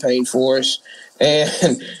campaign for us.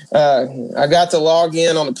 And I got to log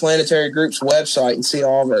in on the Planetary Group's website and see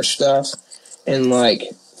all of our stuff. And like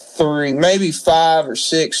 3, maybe 5 or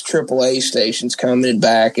 6 AAA stations commented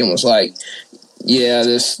back and was like, yeah,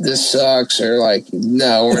 this sucks, or like,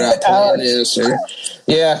 no, we're not playing this, or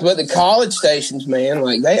yeah. But the college stations, man,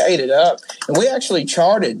 like they ate it up. And we actually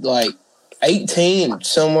charted like 18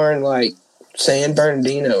 somewhere in like San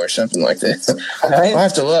Bernardino or something like that. I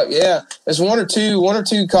have to look. Yeah, there's one or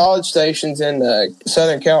two college stations in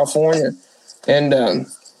Southern California, and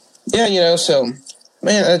yeah, you know. So,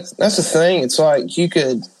 man, that's the thing. It's like you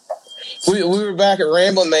could. We were back at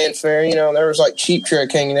Ramblin' Man Fair. You know, there was like Cheap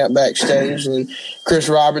Trick hanging out backstage, and Chris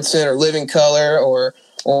Robertson or Living Color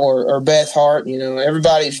or Beth Hart. You know,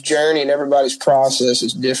 everybody's journey and everybody's process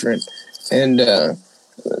is different, and.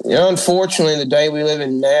 You know, unfortunately, the day we live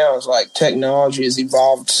in now is like technology has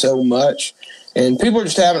evolved so much, and people are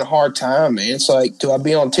just having a hard time, man. It's like, do I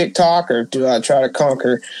be on TikTok or do I try to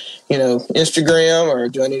conquer, you know, Instagram, or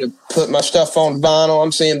do I need to put my stuff on vinyl?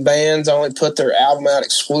 I'm seeing bands only put their album out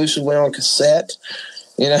exclusively on cassette,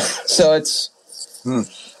 you know. So it's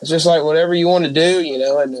just like whatever you want to do, you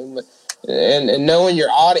know, and knowing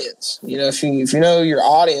your audience, you know, if you know your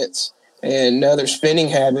audience and know their spending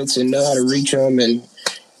habits and know how to reach them and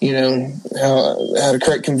you know, how to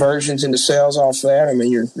create conversions into sales off that. I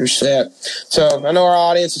mean, you're set. So I know our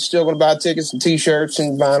audience is still going to buy tickets and T-shirts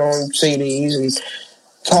and vinyl and CDs and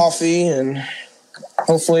coffee and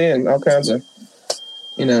hopefully and all kinds of,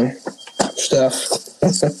 you know, stuff.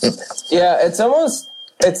 Yeah, it's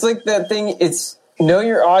like that thing. It's know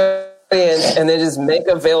your audience and then just make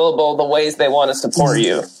available the ways they want to support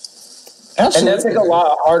you. Absolutely. And that's like a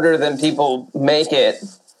lot harder than people make it.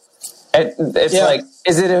 It's like,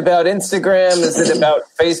 is it about Instagram? Is it about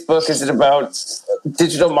Facebook? Is it about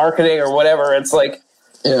digital marketing or whatever? It's like,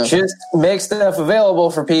 just make stuff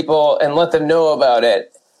available for people and let them know about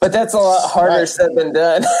it. But that's a lot harder said than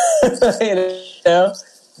done. You know?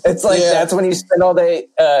 It's like that's when you spend all day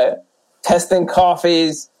testing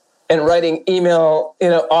coffees and writing email, you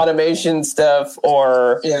know, automation stuff,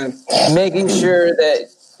 or making sure that,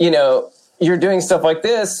 you know, you're doing stuff like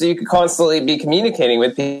this so you could constantly be communicating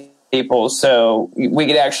with people, so we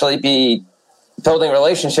could actually be building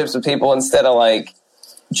relationships with people instead of like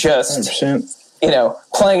just 100%. You know,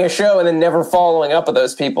 playing a show and then never following up with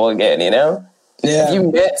those people again, you know? Yeah. If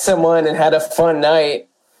you met someone and had a fun night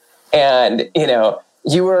and, you know,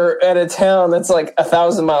 you were at a town that's like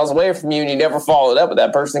 1,000 miles away from you and you never followed up with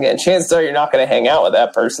that person again, chances are you're not going to hang out with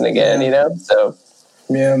that person again, you know? So,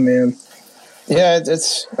 yeah, man. Yeah,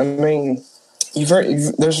 it's I mean,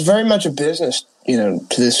 there's very much a business, you know,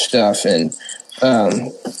 to this stuff. And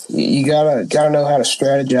you gotta know how to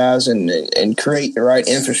strategize and create the right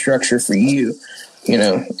infrastructure for you, you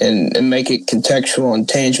know, and make it contextual and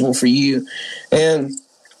tangible for you. And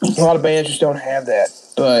a lot of bands just don't have that.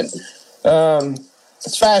 But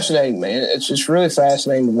it's fascinating, man. It's just really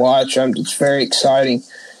fascinating to watch. It's very exciting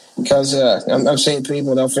because I'm seeing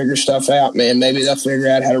people, they'll figure stuff out, man. Maybe they'll figure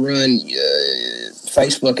out how to run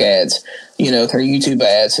Facebook ads, you know, through YouTube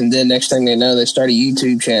ads. And then next thing they know, they start a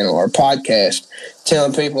YouTube channel or a podcast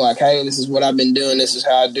telling people like, hey, this is what I've been doing. This is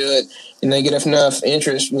how I do it. And they get enough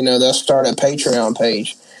interest, you know, they'll start a Patreon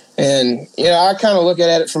page. And, you know, I kind of look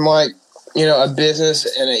at it from like, you know, a business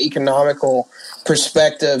and an economical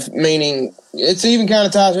perspective, meaning it's even kind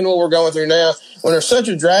of ties into what we're going through now. When there's such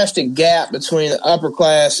a drastic gap between the upper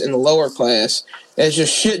class and the lower class, it's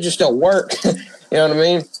just shit just don't work. You know what I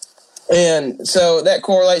mean? And so that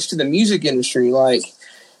correlates to the music industry. Like,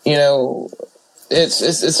 you know,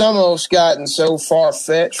 it's almost gotten so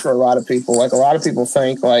far-fetched for a lot of people. Like, a lot of people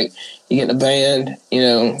think, like, you get in a band, you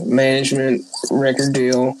know, management, record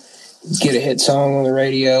deal, get a hit song on the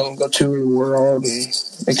radio, go tour the world, and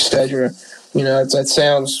etc. You know, that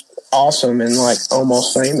sounds awesome and, like,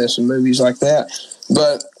 almost famous in movies like that.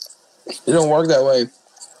 But it don't work that way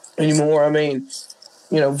anymore. I mean,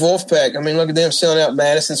 you know, Wolfpack, I mean, look at them selling out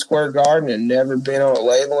Madison Square Garden and never been on a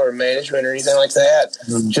label or management or anything like that.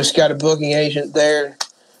 Mm-hmm. Just got a booking agent there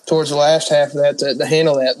towards the last half of that to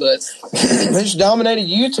handle that. But they just dominated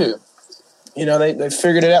YouTube. You know, they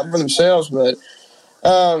figured it out for themselves. But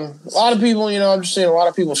a lot of people, you know, I'm just seeing a lot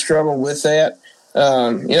of people struggle with that.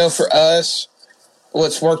 You know, for us,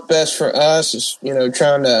 what's worked best for us is, you know,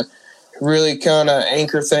 trying to really kind of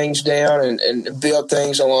anchor things down and build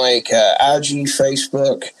things on like IG,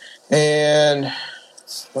 Facebook, and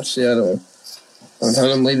what's the other one?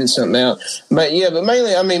 I'm leaving something out. But yeah, but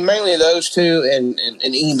mainly those two and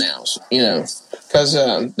emails, you know, because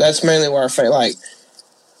that's mainly where I feel like,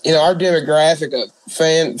 you know, our demographic of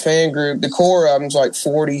fan group, the core of them's like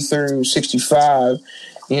 40 through 65,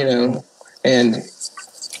 you know, and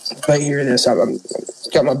if I hear this, I've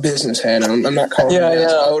got my business hat on. I'm not calling you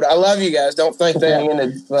guys old. I love you guys. Don't think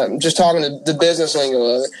that. But I'm just talking to the business lingo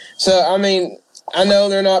of it. So, I mean, I know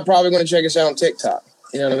they're not probably going to check us out on TikTok.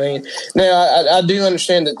 You know what I mean? Now, I do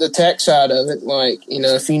understand the tech side of it. Like, you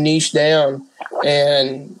know, if you niche down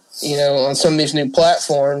and, you know, on some of these new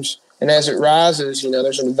platforms, and as it rises, you know,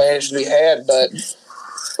 there's an advantage to be had. But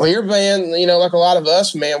when you're a band, you know, like a lot of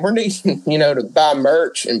us, man, we're needing, you know, to buy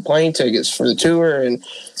merch and plane tickets for the tour and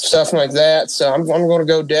stuff like that. So I'm going to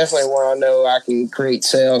go definitely where I know I can create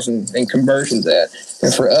sales and conversions at.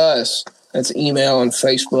 And for us, that's email and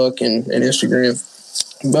Facebook and Instagram.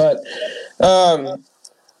 But,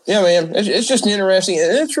 yeah, man, it's just interesting.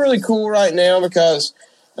 And it's really cool right now because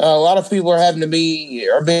a lot of people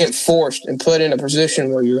are being forced and put in a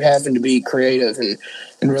position where you're having to be creative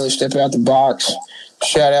and really step out the box.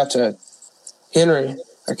 Shout out to Henry.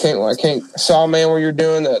 I saw, man, where you're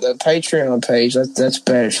doing the Patreon page. That's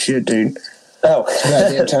bad as shit, dude. Oh,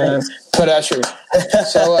 goddamn time. Put out your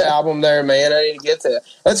solo album there, man. I need to get that.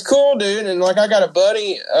 That's cool, dude. And like, I got a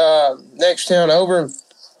buddy next town over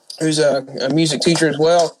who's a music teacher as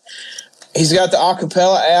well. He's got the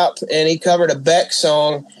acapella app, and he covered a Beck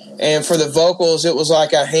song. And for the vocals, it was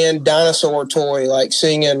like a hand dinosaur toy, like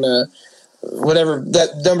singing whatever, that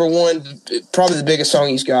number one, probably the biggest song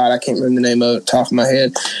he's got. I can't remember the name of it top of my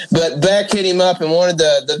head. But Beck hit him up and wanted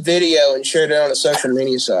the video and shared it on a social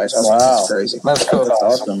media site. Wow. That's crazy. That's cool. That's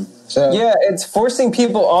awesome. So, yeah, it's forcing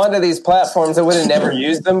people onto these platforms that would have never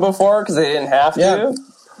used them before because they didn't have to. Yeah.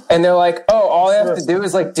 And they're like, oh, all I have to do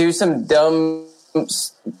is like do some dumb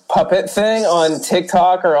puppet thing on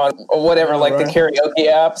TikTok or whatever, like the karaoke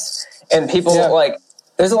apps. And people like,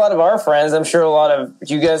 there's a lot of our friends, I'm sure a lot of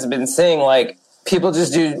you guys have been seeing, like, people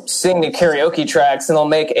just sing the karaoke tracks and they'll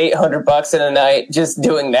make $800 in a night just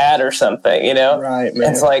doing that or something, you know? Right,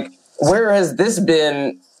 man. It's like, where has this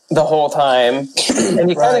been the whole time? And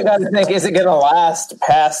you kind of got to think, is it going to last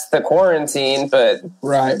past the quarantine? But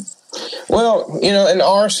right. Well, you know, in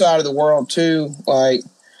our side of the world too, like,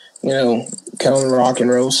 you know, kind of the rock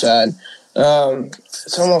and roll side,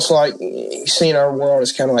 it's almost like seeing our world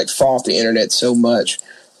has kind of like fought the internet so much.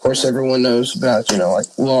 Of course, everyone knows about, you know, like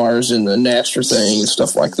Lars and the Napster thing and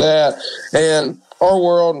stuff like that. And our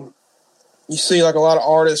world, you see like a lot of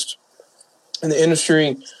artists in the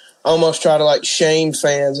industry almost try to like shame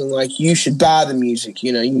fans and like, you should buy the music,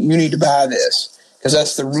 you know, you need to buy this. because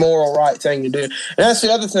that's the moral right thing to do. And that's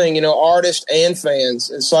the other thing, you know, artists and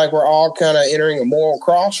fans. It's like we're all kind of entering a moral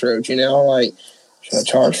crossroads, you know, like, should I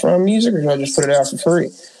charge for our music or should I just put it out for free?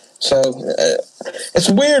 So it's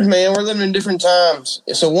weird, man. We're living in different times.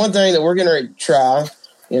 So one thing that we're going to try,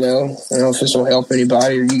 you know, I don't know if this will help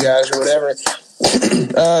anybody or you guys or whatever.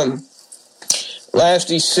 Last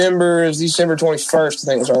December, it was December 21st, I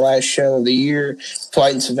think was our last show of the year.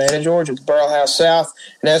 Played in Savannah, Georgia, at the Burrow House South,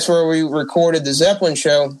 and that's where we recorded the Zeppelin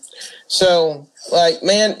show. So, like,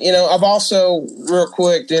 man, you know, I've also, real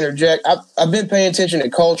quick to interject, I've been paying attention to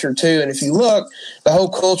culture too, and if you look, the whole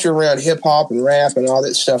culture around hip-hop and rap and all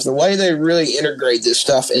that stuff, the way they really integrate this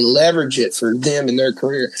stuff and leverage it for them in their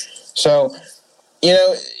career. So, you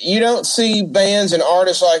know, you don't see bands and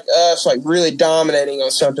artists like us like really dominating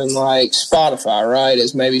on something like Spotify, right?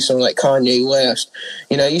 As maybe someone like Kanye West.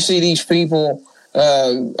 You know, you see these people.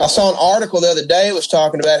 I saw an article the other day was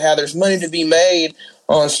talking about how there's money to be made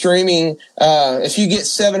on streaming. If you get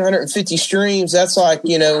 750 streams, that's like,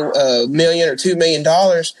 you know, $1 million or $2 million.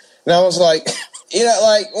 And I was like, you know,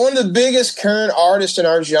 like one of the biggest current artists in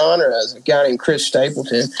our genre is a guy named Chris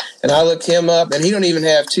Stapleton, and I looked him up, and he don't even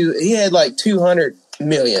have he had like 200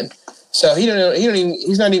 million. So he's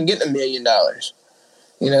not even getting $1 million,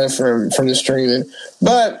 you know, from the streaming.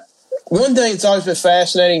 But one thing that's always been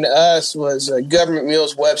fascinating to us was Government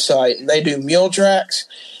Mule's website, and they do mule tracks.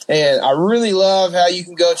 And I really love how you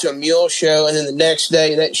can go to a mule show, and then the next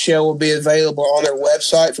day that show will be available on their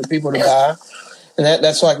website for people to buy, and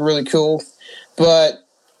that's like really cool. But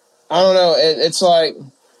I don't know. It's like,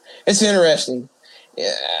 it's interesting.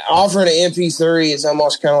 Offering an MP3 is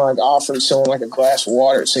almost kind of like offering someone like a glass of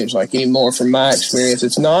water, it seems like, anymore from my experience.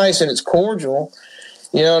 It's nice and it's cordial.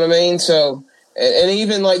 You know what I mean? So, and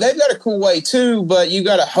even like they've got a cool way too, but you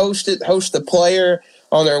got to host the player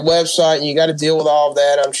on their website, and you got to deal with all of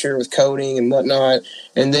that, I'm sure, with coding and whatnot.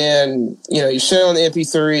 And then, you know, you're selling the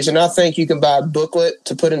MP3s, and I think you can buy a booklet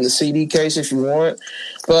to put in the CD case if you want.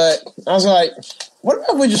 But I was like, what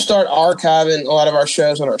about if we just start archiving a lot of our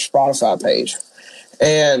shows on our Spotify page?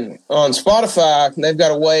 And on Spotify, they've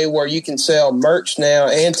got a way where you can sell merch now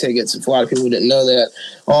and tickets, if a lot of people didn't know that.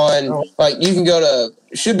 Like, you can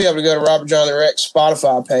should be able to go to Robert John the Rex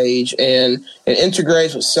Spotify page, and it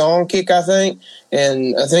integrates with Songkick, I think.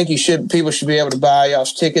 And I think people should be able to buy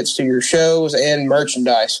y'all's tickets to your shows and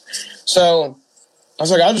merchandise. So I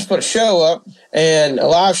was like, I'll just put a show up, and a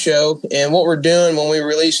live show. And what we're doing when we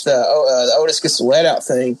release the Otis Gets the Let Out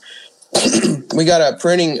thing, we got a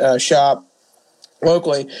printing shop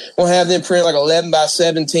locally. We'll have them print like 11 by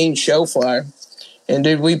 17 show flyer. And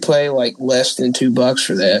dude, we pay like less than $2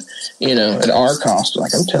 for that, you know, at our cost.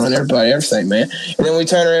 Like, I'm telling everybody everything, man. And then we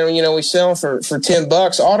turn around, you know, we sell them for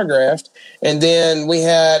 $10 autographed. And then we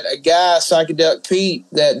had a guy, Psychedelic Pete,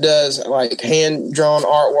 that does like hand drawn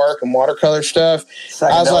artwork and watercolor stuff.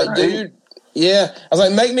 I was like, dude, yeah. I was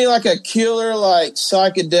like, make me like a killer, like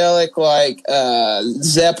psychedelic, like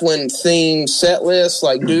Zeppelin themed set list,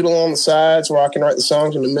 like doodle on the sides where I can write the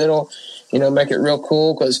songs in the middle. You know, make it real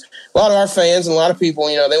cool, because a lot of our fans and a lot of people,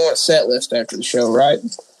 you know, they want a set list after the show, right?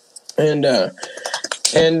 And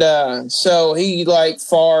so he like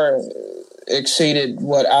far exceeded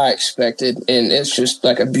what I expected, and it's just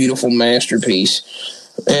like a beautiful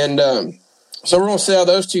masterpiece. And so we're going to sell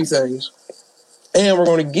those two things, and we're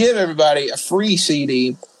going to give everybody a free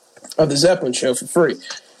CD of the Zeppelin show for free.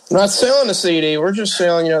 We're not selling the CD. We're just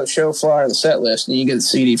selling, you know, the show flyer and the set list, and you get the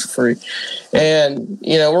CD for free. And,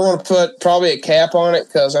 you know, we're going to put probably a cap on it,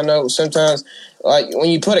 because I know sometimes, like, when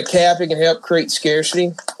you put a cap, it can help create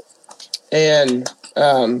scarcity. And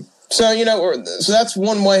so, you know, so that's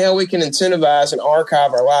one way how we can incentivize and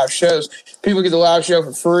archive our live shows. People get the live show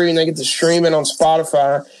for free, and they get to stream it on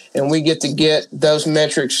Spotify, and we get to get those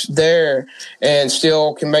metrics there and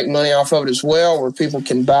still can make money off of it as well, where people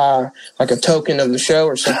can buy like a token of the show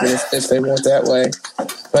or something if they want that way.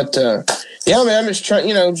 But, yeah, man, I'm just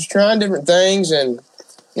trying different things and,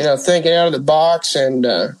 you know, thinking out of the box. And,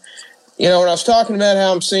 you know, when I was talking about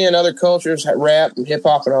how I'm seeing other cultures, rap and hip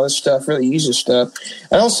hop and all this stuff, really use this stuff,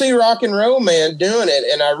 I don't see rock and roll, man, doing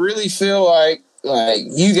it. And I really feel like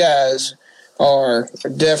you guys are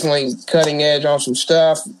definitely cutting edge on some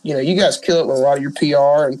stuff. You know, you guys kill it with a lot of your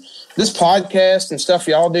PR and this podcast and stuff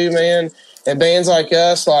y'all do, man. And bands like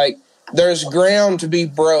us, like, there's ground to be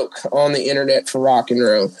broke on the internet for rock and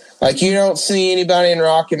roll. Like, you don't see anybody in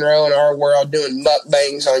rock and roll in our world doing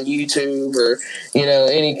mukbangs on YouTube or, you know,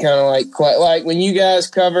 any kind of like when you guys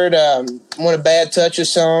covered one of Bad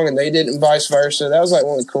Touch's song and they did it and vice versa. That was like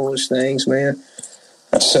one of the coolest things, man.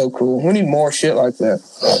 That's so cool. We need more shit like that.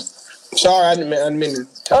 Sorry, I didn't mean to.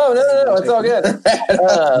 Oh, no, it's all good.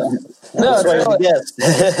 No, That's why you're the guest.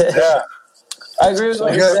 Yeah. I agree with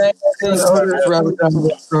what You you're got- saying. Rather than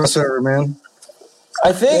crossover, man.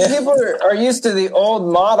 I think people are used to the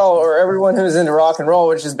old model, or everyone who's into rock and roll,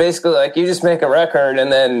 which is basically like you just make a record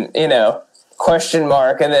and then, question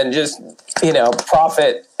mark, and then just,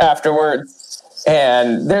 profit afterwards.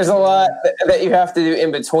 And there's a lot that you have to do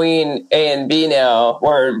in between A and B now,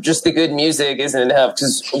 where just the good music isn't enough,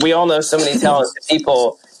 because we all know so many talented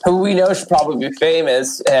people who we know should probably be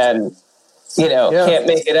famous and, can't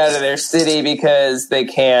make it out of their city because they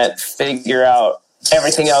can't figure out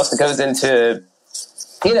everything else that goes into,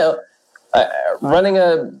 running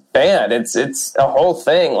a band. It's a whole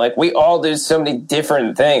thing. Like, we all do so many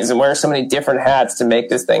different things and wear so many different hats to make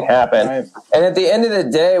this thing happen. Right. And at the end of the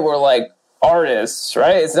day, we're like artists,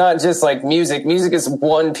 right? It's not just like music. Music is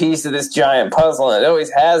one piece of this giant puzzle, and it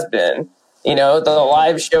always has been. The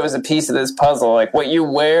live show is a piece of this puzzle. Like, what you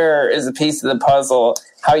wear is a piece of the puzzle.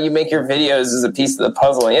 How you make your videos is a piece of the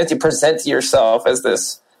puzzle. And you have to present to yourself as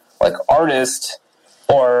this, like, artist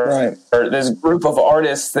or this group of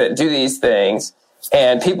artists that do these things.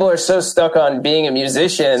 And people are so stuck on being a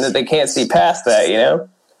musician that they can't see past that, Did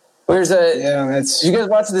you guys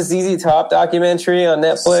watch the ZZ Top documentary on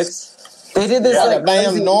Netflix? They did this that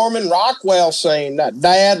damn Norman Rockwell scene. That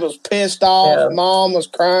dad was pissed off, mom was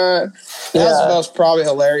crying. That was probably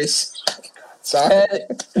hilarious. Sorry.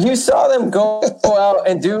 And you saw them go out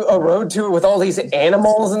and do a road tour with all these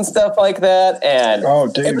animals and stuff like that. And it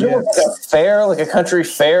was like a fair, like a country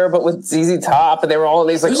fair, but with ZZ Top, and they were all in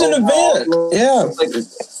these like it was an event. like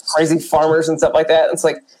crazy farmers and stuff like that. And it's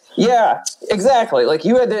like, yeah, exactly. Like,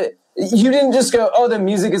 you didn't just go, oh, the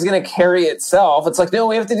music is going to carry itself. It's like, no,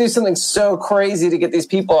 we have to do something so crazy to get these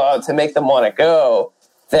people out to make them want to go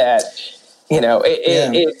that,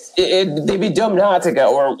 they'd be dumb not to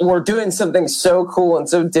go. Or we're doing something so cool and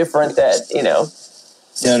so different that,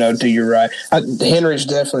 Yeah, no, dude, you're right. Henry's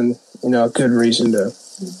definitely, a good reason to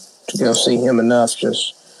go see him enough.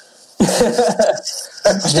 Just,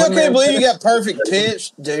 I still can't believe you got perfect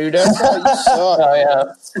pitch, dude. That's how you suck. Oh,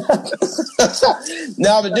 yeah.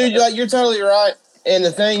 No, but dude, you're totally right. And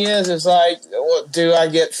the thing is, it's like, do I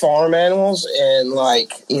get farm animals and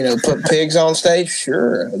put pigs on stage?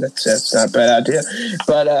 Sure, that's not a bad idea.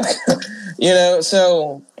 But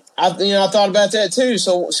so I thought about that too.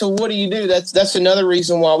 So what do you do? That's another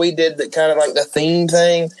reason why we did the kind of like the theme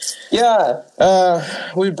thing. Yeah,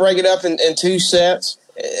 we'd break it up in 2 sets.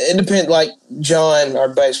 It depends. Like John, our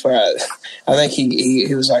bass player, I think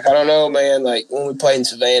he was like, I don't know, man. Like, when we played in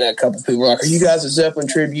Savannah, a couple people were like, "Are you guys a Zeppelin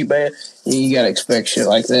tribute band?" You got to expect shit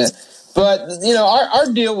like that. But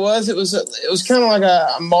our deal was it was kind of like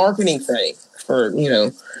a marketing thing for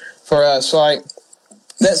us. Like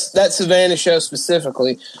that Savannah show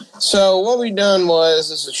specifically. So what we done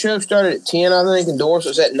was the show started at 10, I think, and doors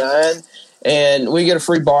was at 9, and we get a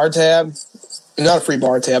free bar tab. Not a free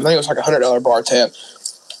bar tab. I think it was like $100 bar tab.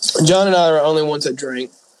 John and I are the only ones that drink.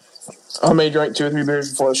 I may drink 2 or 3 beers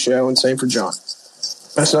before the show, and same for John.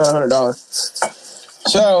 That's not $100.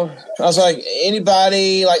 So I was like,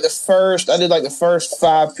 anybody, I did the first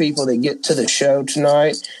 5 people that get to the show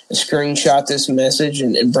tonight and screenshot this message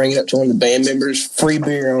and bring it up to one of the band members. Free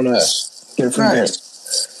beer on us. Get a free beer.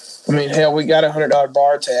 I mean, hell, we got a $100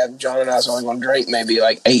 bar tab. John and I was only going to drink maybe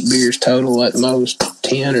like 8 beers total at most,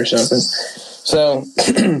 10 or something. So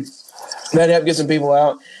that helped get some people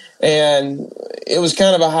out. And it was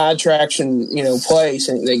kind of a high traction, place,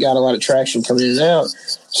 and they got a lot of traction coming in and out.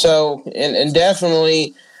 So, and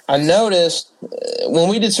definitely, I noticed when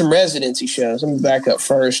we did some residency shows. Let me back up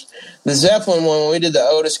first. The Zeppelin one, when we did the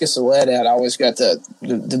Otis Gets the Lead Out, I always got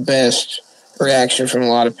the best reaction from a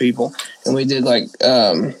lot of people. And we did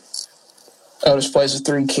Otis Plays the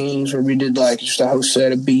Three Kings, where we did just a whole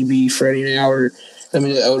set of BB, Freddie and Albert. Then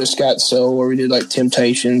we did Otis Got Soul, where we did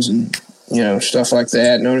Temptations and stuff like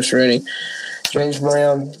that. And Otis Redding, James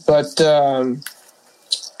Brown. But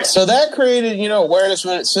so that created awareness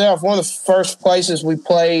in itself. One of the first places we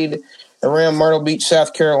played around Myrtle Beach,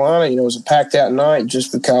 South Carolina, was a packed out night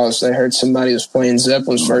just because they heard somebody was playing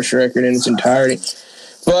Zeppelin's first record in its entirety.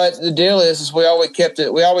 But the deal is we always kept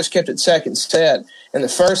it second set. In the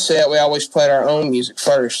first set, we always played our own music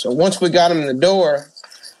first. So once we got them in the door,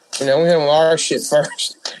 we hit them with our shit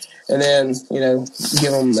first, and then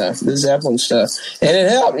give them the Zeppelin stuff. And it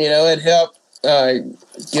helped. It helped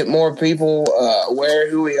get more people aware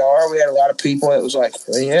of who we are. We had a lot of people that was like,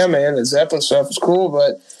 "Yeah, man, the Zeppelin stuff is cool,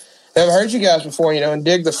 but never heard you guys before." And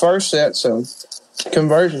dig the first set. So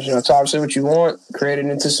conversions, it's obviously what you want. Create it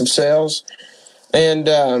into some sales, and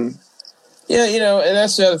Yeah, and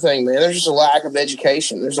that's the other thing, man. There's just a lack of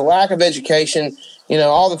education. There's a lack of education.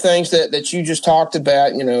 All the things that you just talked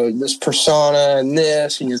about, this persona and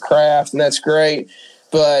this and your craft, and that's great.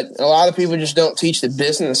 But a lot of people just don't teach the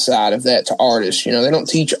business side of that to artists. They don't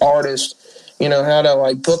teach artists, how to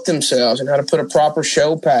like book themselves and how to put a proper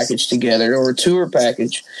show package together or a tour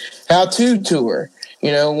package, how to tour.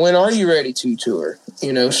 When are you ready to tour?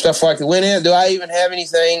 Stuff like that. When do I even have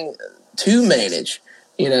anything to manage?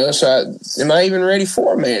 So am I even ready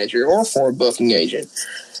for a manager or for a booking agent?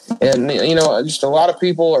 And, just a lot of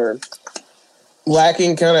people are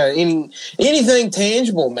lacking kind of anything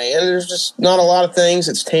tangible, man. There's just not a lot of things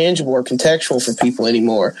that's tangible or contextual for people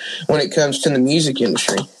anymore when it comes to the music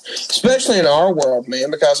industry, especially in our world,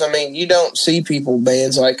 man, because, you don't see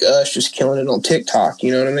bands like us just killing it on TikTok,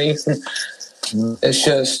 you know what I mean? It's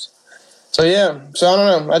just, so I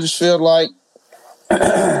don't know. I just feel like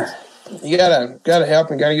you gotta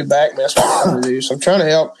help and gotta get back, man. That's what I'm trying to do. So I'm trying to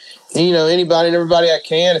help, anybody and everybody I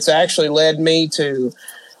can. It's actually led me to,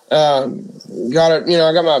 I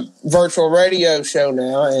got my virtual radio show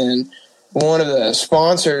now, and one of the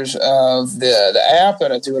sponsors of the app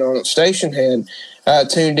that I do it on the station had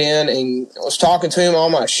tuned in and was talking to him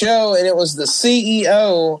on my show, and it was the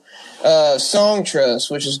CEO Song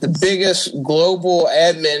Trust, which is the biggest global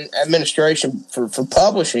administration for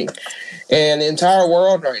publishing in the entire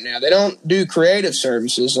world right now. They don't do creative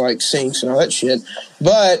services like syncs and all that shit,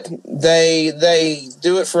 but they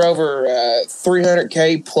do it for over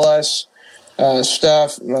 300K plus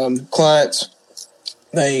stuff, clients.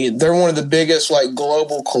 They're one of the biggest like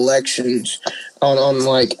global collections on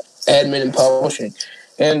like admin and publishing,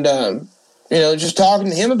 and just talking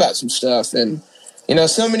to him about some stuff. And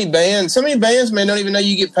so many bands, man, don't even know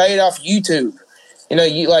you get paid off YouTube.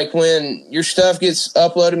 You like when your stuff gets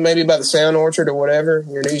uploaded maybe by the Sound Orchard or whatever,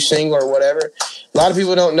 your new single or whatever. A lot of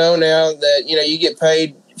people don't know now that, you get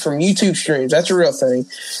paid from YouTube streams. That's a real thing.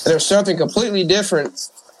 And there's something completely different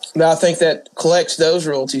that I think that collects those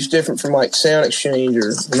royalties different from like Sound Exchange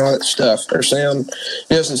and all that stuff, or Sound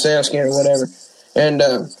Scan or whatever. And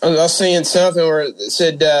I was seeing something where it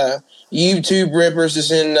said YouTube Rippers is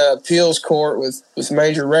in appeals court with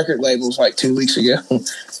major record labels like 2 weeks ago.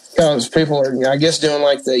 Because people are, I guess, doing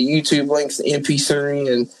like the YouTube links, the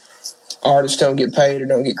MP3, and artists don't get paid or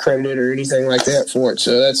don't get credited or anything like that for it.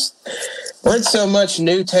 So we're in so much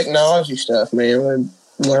new technology stuff, man. We're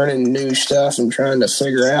learning new stuff and trying to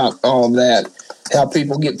figure out all of that, how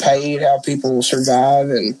people get paid, how people survive,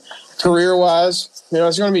 and career-wise,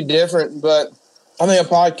 it's going to be different. But I think a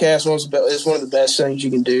podcast is one of the best things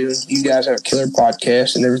you can do. You guys have a killer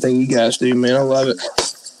podcast and everything you guys do, man. I love it.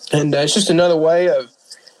 And it's just another way of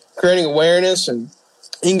creating awareness and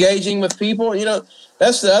engaging with people.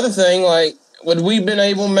 That's the other thing. Like, would we been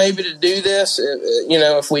able maybe to do this,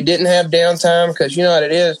 if we didn't have downtime? Because you know what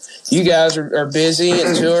it is. You guys are busy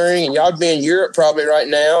and touring, and y'all be in Europe probably right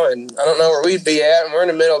now, and I don't know where we'd be at, and we're in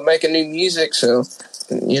the middle of making new music. So,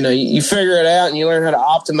 you figure it out, and you learn how to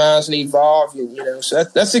optimize and evolve. So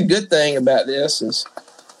that's a good thing about this is,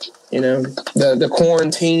 the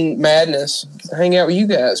quarantine madness. Hang out with you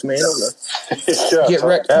guys, man. On the Get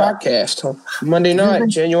Wrecked podcast on Monday night,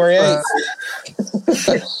 January 8th.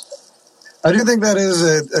 I do think that is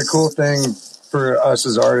a cool thing for us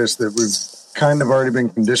as artists that we've kind of already been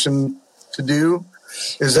conditioned to do.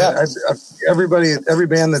 Is that every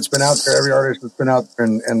band that's been out there, every artist that's been out there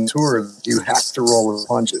and toured, you have to roll with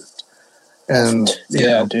punches. And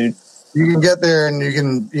dude. You can get there and you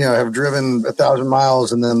can, have driven 1,000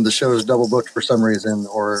 miles and then the show is double booked for some reason,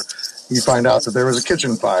 or you find out that there was a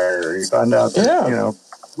kitchen fire, or you find out that,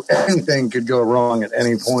 anything could go wrong at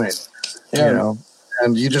any point,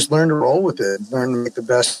 and you just learn to roll with it, learn to make the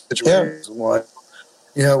best situations. What,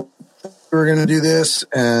 we're going to do this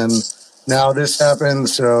and now this happened.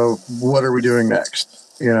 So what are we doing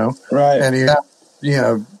next? Right. And you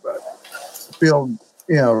have, feel,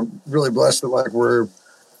 really blessed that like we're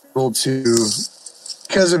able to,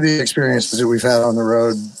 because of the experiences that we've had on the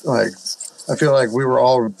road, like I feel like we were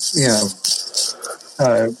all,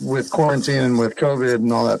 with quarantine and with COVID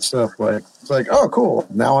and all that stuff, like it's like, oh, cool,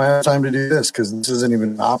 now I have time to do this because this isn't even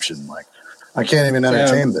an option. Like I can't even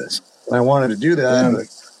entertain this. And I wanted to do that, but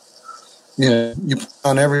you put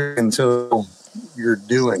on everything until you're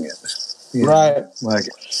doing it. Right. Like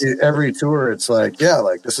every tour, it's like,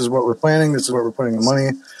 like this is what we're planning. This is what we're putting the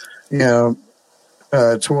money,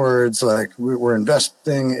 towards. Like we're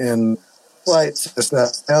investing in flights, this,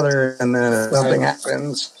 that, the other, and then if something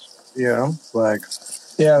happens,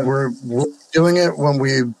 we're doing it when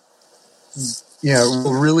we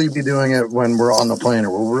we'll really be doing it when we're on the plane,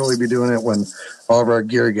 or we'll really be doing it when all of our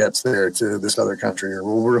gear gets there to this other country, or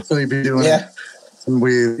we'll really be doing it when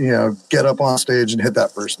we, get up on stage and hit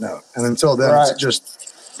that first note. And until then, it's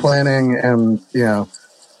just planning and,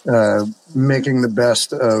 making the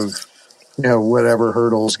best of, whatever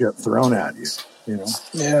hurdles get thrown at you,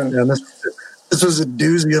 Yeah. And this was a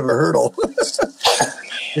doozy of a hurdle.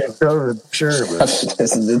 COVID, sure. But.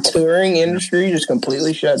 The touring industry just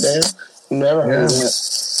completely shut down. Never heard of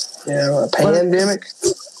that. A pandemic.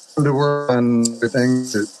 To work on the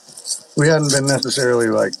things that we hadn't been necessarily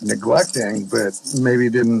like neglecting, but maybe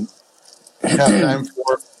didn't have time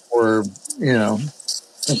for, or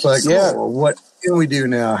it's like, well, what can we do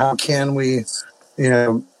now? How can we,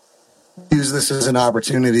 use this as an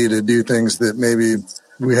opportunity to do things that maybe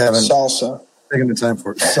we haven't taken the time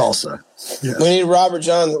for? Salsa. Yes. We need Robert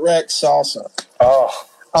John the Rex salsa.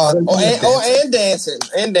 And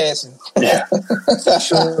dancing. Yeah.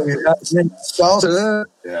 Salsa.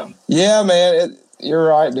 Yeah, man. You're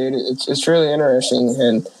right, dude. It's really interesting.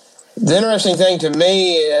 And the interesting thing to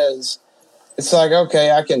me is it's like,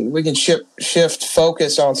 okay, we can shift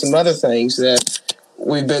focus on some other things that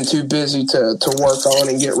we've been too busy to work on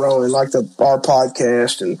and get rolling, like our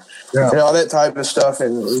podcast and all that type of stuff,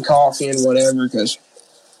 and coffee and whatever. Because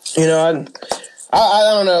I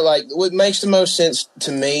don't know, like what makes the most sense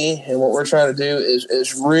to me and what we're trying to do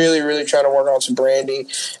is really, really trying to work on some branding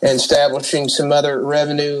and establishing some other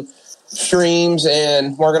revenue streams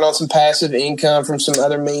and working on some passive income from some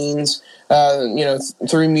other means,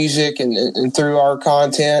 through music and through our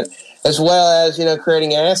content, as well as,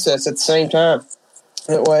 creating assets at the same time.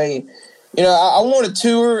 That way, I want to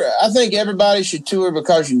tour. I think everybody should tour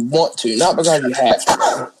because you want to, not because you have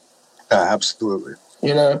to. Absolutely.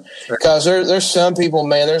 Because there's some people,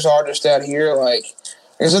 man, there's artists out here, like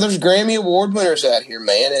I said, there's Grammy Award winners out here,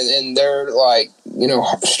 man, and they're like,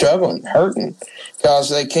 struggling, hurting because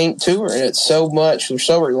they can't tour, and it's so much, they're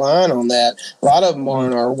so reliant on that. A lot of them are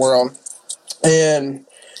in our world, and,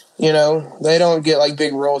 they don't get like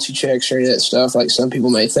big royalty checks or any of that stuff like some people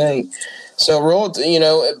may think. So royalty,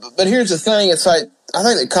 but here's the thing, it's like, I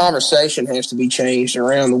think the conversation has to be changed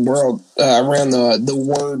around the world, around the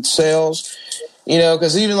word sales.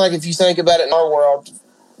 Because even like if you think about it in our world,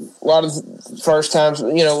 a lot of the first times,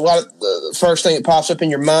 the first thing that pops up in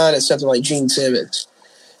your mind is something like Gene Simmons.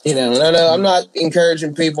 And I know I'm not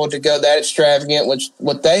encouraging people to go that extravagant, which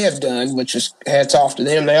what they have done, which is hats off to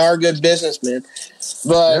them. They are good businessmen,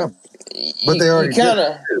 but they are kind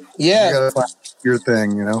of you gotta find your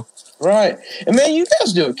thing, Right. And man, you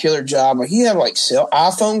guys do a killer job. Like you have like cell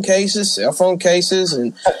phone cases,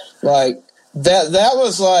 and like. That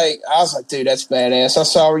was like, I was like, dude, that's badass. I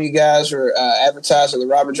saw where you guys were advertising the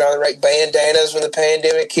Robert John Rake bandanas when the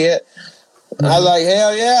pandemic hit. Mm-hmm. I was like,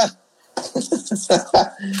 hell yeah.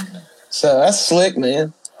 So that's slick,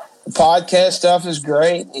 man. The podcast stuff is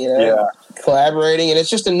great, collaborating. And it's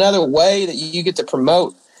just another way that you get to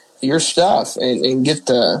promote your stuff and get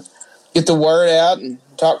the word out and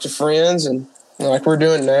talk to friends and like we're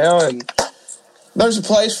doing now. And there's a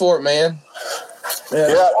place for it, man.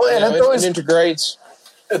 And it integrates.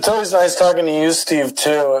 It's always nice talking to you, Steve,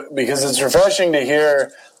 too, because it's refreshing to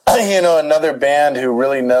hear, another band who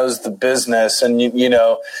really knows the business, and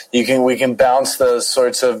we can bounce those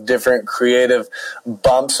sorts of different creative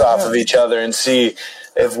bumps off of each other and see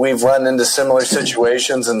if we've run into similar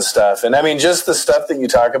situations and stuff. And I mean, just the stuff that you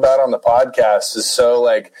talk about on the podcast is so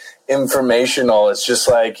like informational. It's just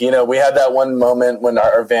like, we had that one moment when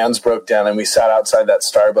our vans broke down and we sat outside that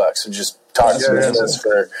Starbucks and just talked business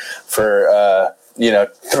for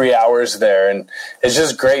 3 hours there. And it's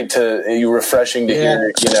just great refreshing to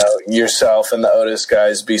hear, yourself and the OTIS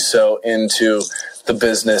guys be so into the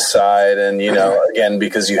business side and, again,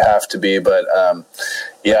 because you have to be, but,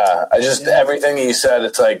 everything that you said,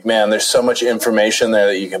 it's like, man, there's so much information there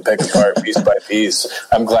that you can pick apart piece by piece.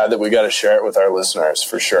 I'm glad that we got to share it with our listeners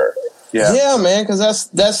for sure. Yeah, man, because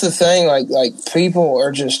that's the thing. Like people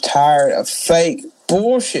are just tired of fake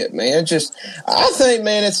bullshit, man. I think,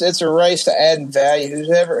 man, it's a race to adding value.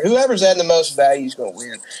 Whoever's adding the most value is going to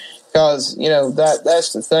win. Because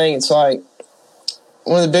that's the thing. It's like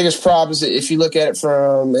one of the biggest problems, if you look at it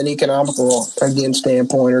from an economical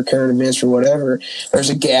standpoint or current events or whatever, there's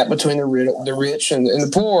a gap between the rich and the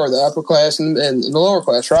poor, the upper class and the lower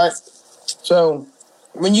class, right? So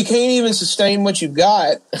when you can't even sustain what you've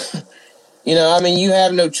got, you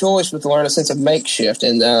have no choice but to learn a sense of makeshift,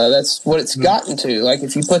 and that's what it's gotten to. Like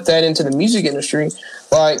if you put that into the music industry,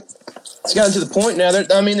 like it's gotten to the point now.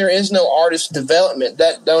 There is no artist development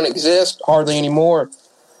that don't exist hardly anymore,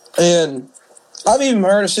 and I've even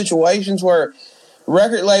heard of situations where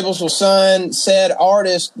record labels will sign said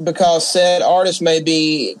artist because said artist may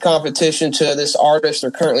be competition to this artist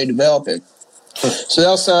they're currently developing. So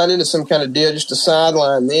they'll sign into some kind of deal just to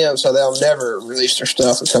sideline them, so they'll never release their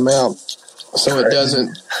stuff and come out, so it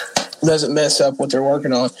doesn't mess up what they're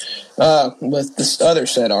working on with this other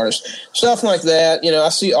said artist. Stuff like that. I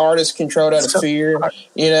see artists controlled out of fear.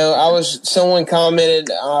 Someone commented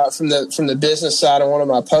from the business side on one of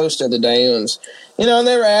my posts the other day, and and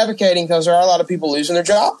they were advocating because there are a lot of people losing their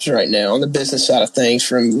jobs right now on the business side of things,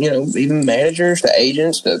 from even managers to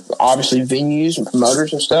agents to obviously venues and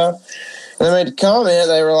promoters and stuff. And they made a comment.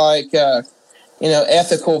 They were like,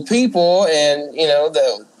 ethical people and,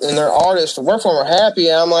 and their artists to work for them are happy.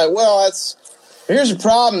 And I'm like, well, here's the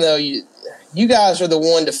problem, though. You guys are the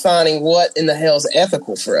one defining what in the hell is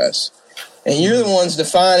ethical for us. And you're the ones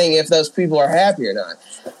defining if those people are happy or not.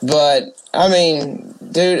 But, I mean,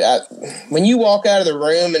 dude, when you walk out of the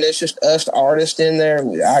room and it's just us artists in there,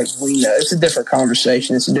 we know it's a different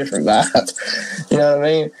conversation. It's a different vibe. You know what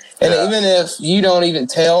I mean? And even if you don't even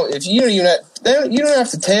tell, if you don't even, you don't have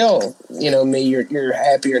to tell, me you're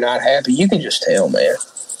happy or not happy. You can just tell, man.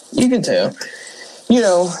 You can tell.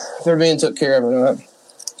 If they're being took care of or not.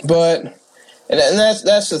 But, and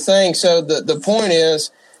that's the thing. So the point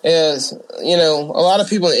is, a lot of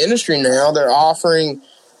people in the industry now, they're offering,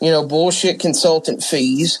 bullshit consultant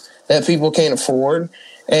fees that people can't afford.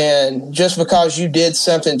 And just because you did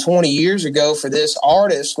something 20 years ago for this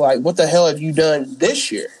artist, like, what the hell have you done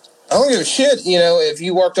this year? I don't give a shit, if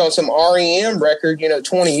you worked on some REM record,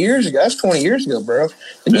 20 years ago. That's 20 years ago, bro.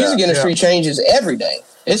 The music industry changes every day.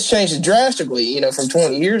 It's changed drastically, from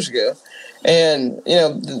 20 years ago. And,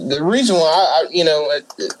 the reason why,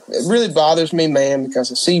 it really bothers me, man,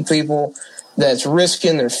 because I see people that's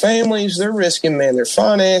risking their families. They're risking, man, their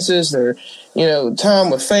finances, their,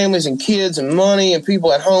 time with families and kids and money, and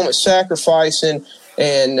people at home are sacrificing.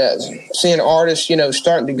 And seeing artists,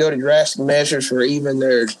 starting to go to drastic measures where even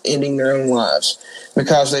they're ending their own lives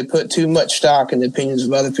because they put too much stock in the opinions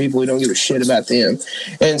of other people who don't give a shit about them.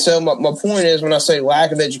 And so my point is, when I say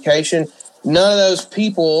lack of education, none of those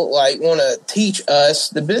people want to teach us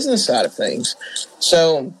the business side of things.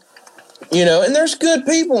 So, and there's good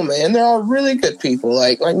people, man. There are really good people.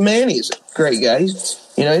 Like Manny's a great guy. He's,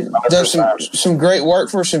 does some great work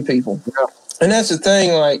for some people. And that's the thing,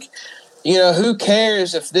 who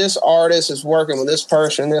cares if this artist is working with this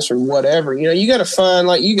person, this or whatever? You got to find,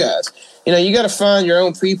 you guys, you got to find your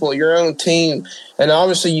own people, your own team. And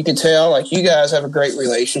obviously you can tell, you guys have a great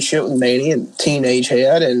relationship with Manny and Teenage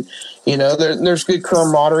Head. And, there's good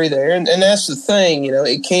camaraderie there. And that's the thing,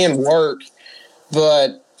 it can work.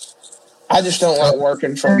 But I just don't like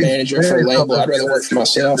working for a manager, for a label. I'd rather work for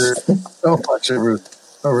myself. So much over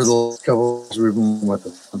the couple of we've been with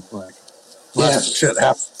them. Shit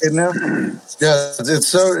happening now. Yeah, it's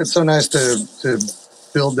so nice to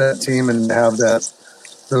build that team and have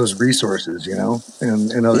those resources,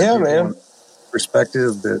 and other people, man,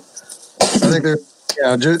 perspective that I think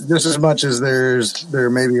just as much as there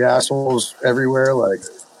may be assholes everywhere. Like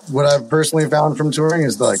what I've personally found from touring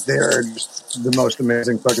is they are just the most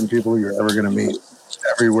amazing fucking people you're ever going to meet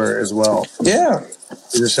everywhere as well. Yeah,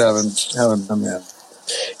 you just haven't done that.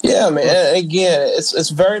 Yeah, man. And again, it's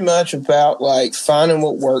very much about finding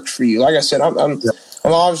what works for you. Like I said, I'm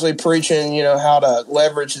obviously preaching, how to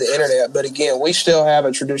leverage the internet, but again, we still have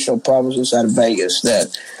a traditional publicist out of Vegas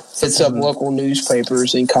that hits up local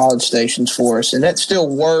newspapers and college stations for us, and that still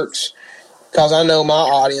works because I know my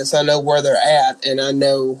audience, I know where they're at, and I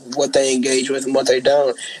know what they engage with and what they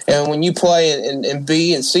don't. And when you play in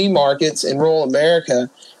B and C markets in rural America,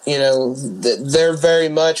 they're very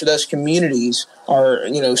much, those communities are,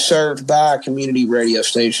 served by community radio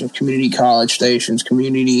stations, community college stations,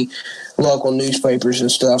 community local newspapers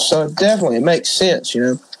and stuff. So definitely it makes sense,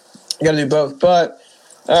 you got to do both. But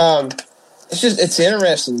it's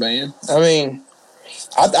interesting, man. I mean,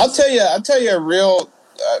 I'll tell you a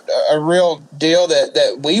real deal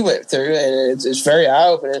that we went through, and it's very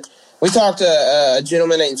eye-opening. We talked to a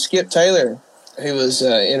gentleman named Skip Taylor, who was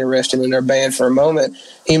interested in our band for a moment.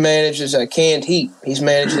 He manages Canned Heat. He's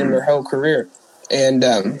managed them their whole career. And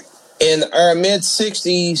in our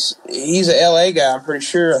mid-60s, he's an L.A. guy, I'm pretty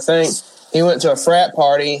sure, I think. He went to a frat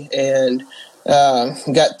party and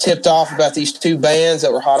got tipped off about these two bands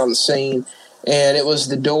that were hot on the scene. And it was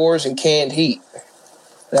The Doors and Canned Heat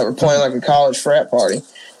that were playing a college frat party.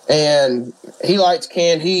 And he liked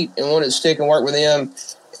Canned Heat and wanted to stick and work with them.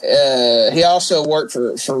 He also worked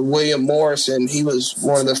for William Morris, and he was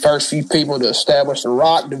one of the first few people to establish the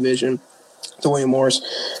rock division to William Morris.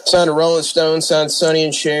 Signed to Rolling Stone, signed Sonny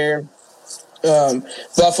and Cher.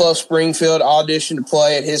 Buffalo Springfield auditioned to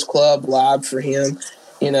play at his club live for him.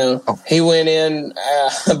 He went in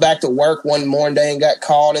back to work one morning day and got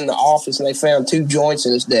called in the office, and they found 2 joints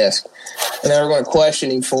in his desk, and they were going to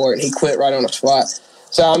question him for it. And he quit right on the spot.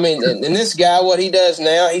 So, I mean, and this guy, what he does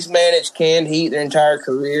now, he's managed Canned Heat their entire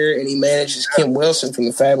career, and he manages Kim Wilson from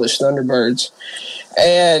the Fabulous Thunderbirds.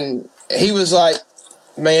 And he was like,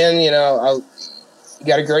 man, you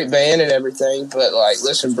got a great band and everything, but, like,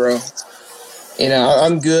 listen, bro,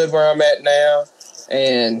 I'm good where I'm at now.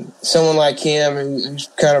 And someone like him, who's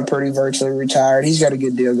kind of pretty virtually retired, he's got a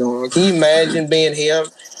good deal going on. Can you imagine being him,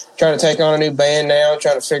 trying to take on a new band now,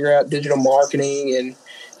 trying to figure out digital marketing and,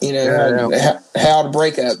 how to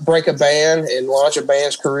break a band and launch a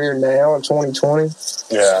band's career now in 2020?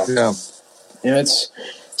 Yeah.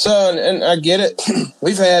 And I get it.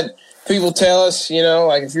 We've had people tell us,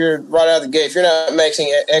 like if you're right out of the gate, if you're not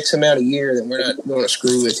making X amount a year, then we're not going to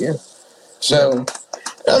screw with you. So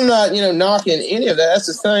I'm not, knocking any of that. That's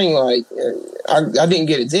the thing. Like, I didn't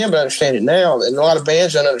get it then, but I understand it now. And a lot of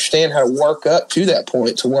bands don't understand how to work up to that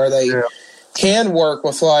point to where they can work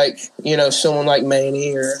with, like, someone like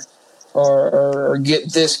Manny or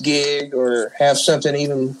get this gig or have something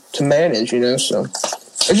even to manage, So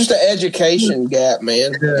it's just an education gap,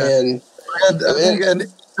 man. Yeah. And I think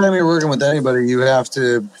anytime you're working with anybody, you have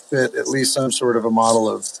to fit at least some sort of a model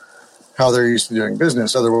of how they're used to doing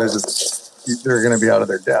business. Otherwise, they're going to be out of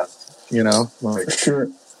their depth, Like, for sure.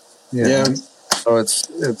 Yeah. So it's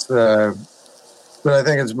but I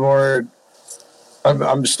think it's more.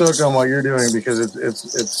 I'm stoked on what you're doing because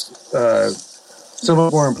it's so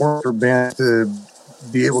much more important for bands to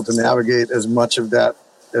be able to navigate as much of that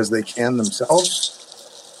as they can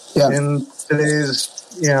themselves in today's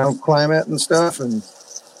climate and stuff, and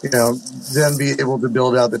then be able to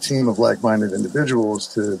build out the team of like-minded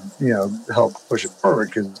individuals to help push it forward,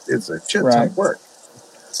 because it's a shit ton of work.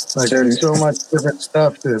 Like, there's so much different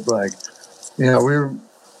stuff that, like, we're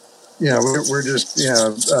just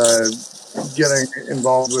getting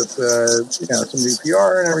involved with some new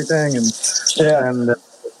PR and everything, and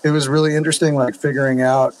it was really interesting, like, figuring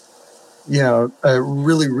out,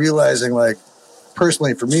 really realizing, like,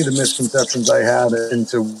 personally for me, the misconceptions I had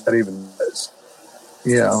into what even is,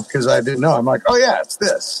 because I didn't know. I'm like, oh yeah, it's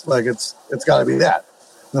this, like, it's got to be that.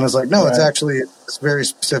 And I was like, no, it's actually this very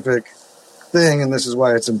specific thing, and this is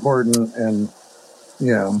why it's important, and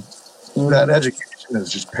that education is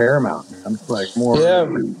just paramount, man. Like, more. Yeah.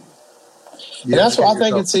 And that's why I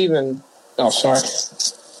think it's even. Oh, sorry.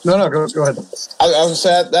 No, go ahead. I was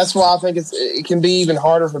saying that's why I think it can be even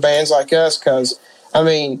harder for bands like us, because I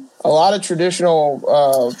mean, a lot of traditional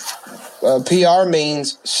PR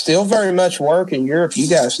means still very much work in Europe. You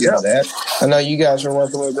guys know that. I know you guys are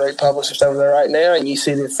working with a great publicist over there right now, and you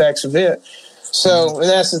see the effects of it. So, and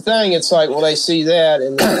that's the thing. It's like, well, they see that,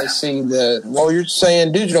 and then they see you're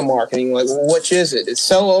saying digital marketing. Like, well, which is it? It's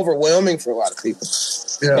so overwhelming for a lot of people.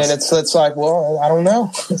 Yes. And it's like, well, I don't know.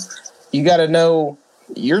 You got to know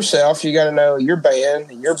yourself. You got to know your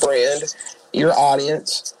band, your brand, your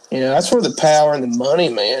audience. That's where the power and the money,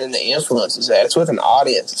 man, and the influence is at. It's with an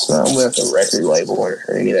audience. It's not with a record label or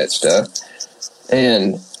any of that stuff.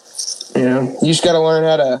 And, you just got to learn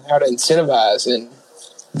how to incentivize. And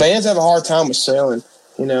bands have a hard time with selling.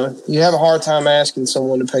 You have a hard time asking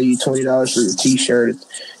someone to pay you $20 for your T-shirt.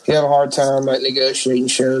 You have a hard time, like, negotiating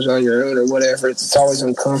shows on your own or whatever. It's always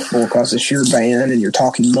uncomfortable because it's your band and you're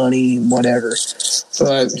talking money and whatever.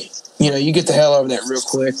 But you get the hell over that real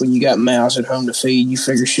quick when you got mouths at home to feed. You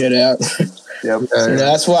figure shit out. Yep.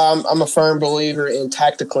 That's why I'm a firm believer in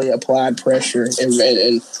tactically applied pressure and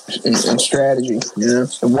strategy.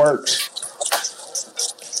 It works.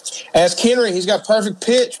 Ask Henry, he's got perfect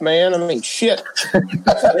pitch, man. I mean, shit.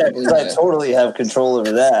 I totally have control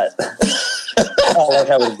over that. Not like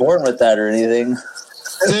I was born with that or anything.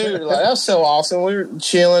 Dude, like, that was so awesome. We were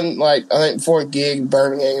chilling, like, I think before a gig in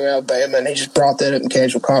Birmingham, Alabama, and he just brought that up in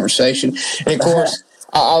casual conversation. And, of course,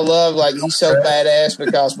 I love, like, he's so badass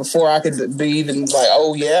because before I could be even like,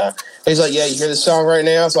 oh, yeah. He's like, yeah, you hear the song right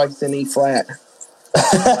now? It's like the E flat.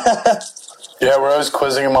 Yeah, we're always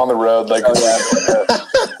quizzing him on the road, like, a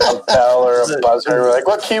bell or a buzzer. We're like,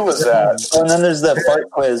 what key was that? And then there's the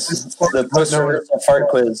fart quiz. The fart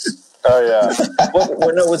quiz. Oh, yeah.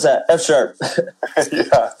 What note was that? F sharp.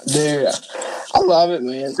 Yeah. Dude, I love it,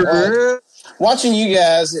 man. Watching you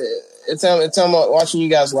guys, it's watching you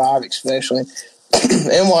guys live, especially,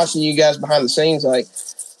 and watching you guys behind the scenes, like,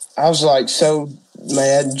 I was, like, so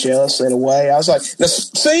mad and jealous in a way. I was like,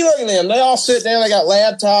 see, look at them. They all sit down. They got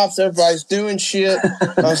laptops. Everybody's doing shit.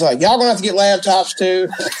 I was like, y'all going to have to get laptops, too.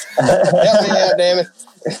 Help me out, damn it.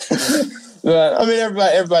 But I mean,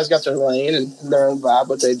 everybody's got their lane and their own vibe,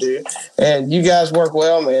 what they do, and you guys work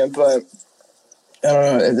well, man. But I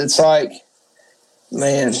don't know. It's like,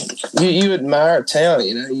 man, you admire talent.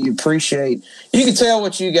 You know, you appreciate. You can tell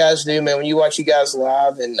what you guys do, man, when you watch you guys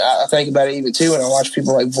live. And I think about it even too when I watch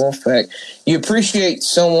people like Wolfpack. You appreciate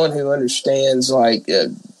someone who understands like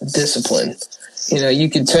discipline. You know, you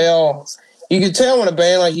can tell. You can tell when a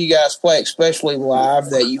band like you guys play, especially live,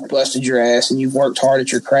 that you've busted your ass and you've worked hard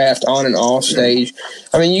at your craft on and off stage.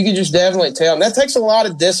 I mean, you can just definitely tell. And that takes a lot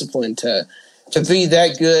of discipline to be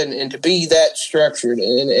that good and to be that structured.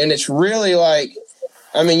 And it's really like,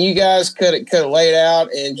 I mean, you guys could have laid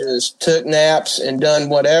out and just took naps and done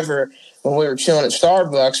whatever when we were chilling at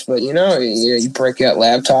Starbucks. But, you break out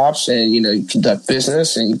laptops and, you conduct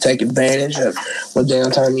business and you take advantage of what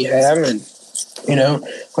downtime you have. And,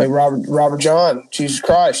 like Robert John, Jesus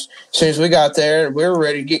Christ. As soon as we got there, we were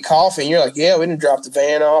ready to get coffee. And you're like, yeah, we didn't drop the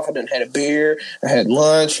van off. I didn't have a beer. I had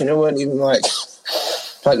lunch. And it wasn't even like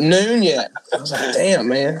noon yet. I was like, damn,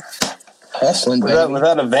 man. Hustling, baby.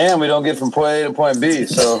 Without a van, we don't get from point A to point B.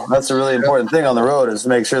 So that's a really important thing on the road is to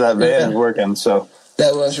make sure that van is working. So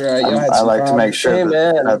that was right. I like to make sure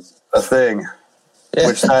that's a thing. Yeah.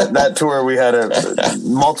 Which that tour we had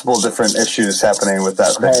multiple different issues happening with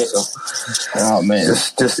that thing. So, oh man,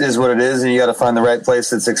 just is what it is, and you got to find the right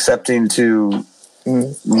place that's accepting to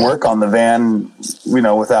work on the van.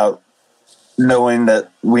 Without knowing that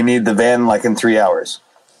we need the van like in 3 hours,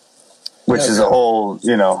 which is a whole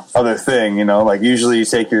other thing. Like usually you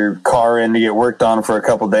take your car in to get worked on for a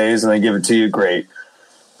couple days and they give it to you. Great.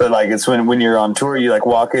 But like it's when you're on tour, you like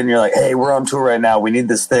walk in, you're like, hey, we're on tour right now. We need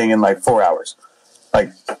this thing in like 4 hours.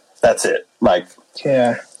 Like, that's it. Like,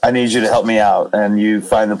 yeah, I need you to help me out. And you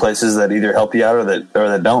find the places that either help you out or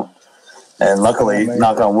that don't. And luckily,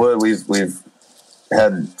 knock on wood, we've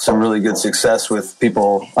had some really good success with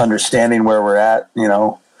people understanding where we're at. We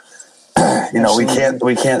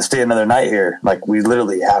can't stay another night here. Like, we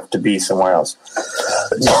literally have to be somewhere else.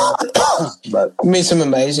 But you meet some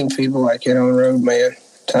amazing people like it on the road, man.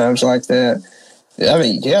 Times like that. I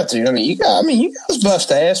mean, yeah, dude. I mean, you guys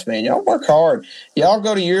bust ass, man. Y'all work hard. Y'all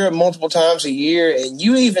go to Europe multiple times a year, and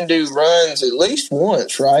you even do runs at least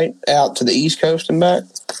once, right, out to the East Coast and back.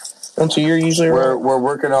 Once a year, usually. We're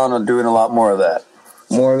working on doing a lot more of that.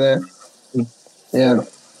 More of that. Yeah.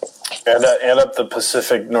 And up the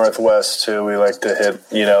Pacific Northwest too. We like to hit,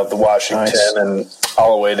 the Washington and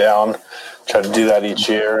all the way down. Try to do that each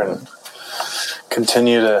year and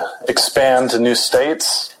continue to expand to new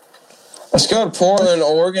states. Let's go to Portland,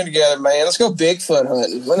 Oregon together, man. Let's go Bigfoot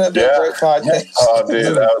hunting. Wouldn't that be a great podcast? Oh,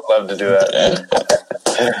 dude, I would love to do that.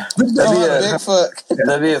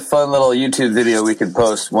 That'd be a fun little YouTube video we could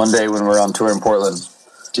post one day when we're on tour in Portland.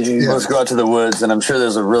 Dude. Let's go out to the woods, and I'm sure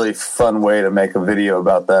there's a really fun way to make a video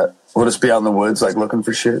about that. We'll just be out in the woods, like, looking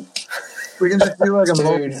for shit. We can just do like a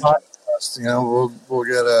mobile podcast, we'll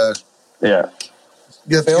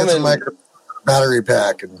get some micro battery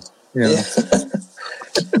pack and,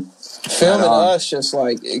 Filming us just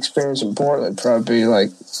like experiencing Portland probably be like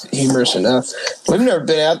humorous enough. We've never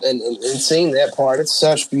been out and seen that part. It's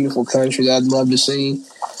such beautiful country that I'd love to see.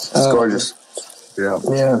 It's gorgeous.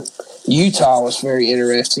 Yeah. Utah was very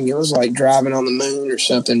interesting. It was like driving on the moon or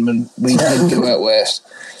something when we didn't go out west.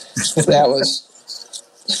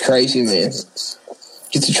 It's crazy, man.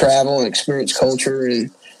 Get to travel and experience culture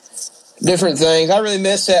and different things. I really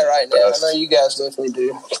miss that right now. I know you guys definitely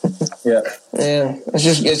do. Yeah.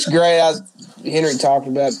 It's great. Henry talked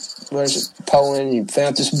about Poland. You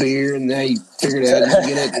found this beer, and now you figured out how to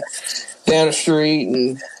get it down the street,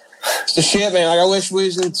 and it's the shit, man. Like I wish we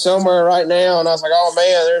was in somewhere right now, and I was like, oh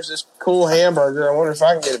man, there's this cool hamburger. I wonder if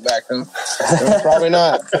I can get it back home. Probably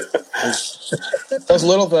not. Those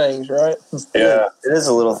little things, right? Yeah, it is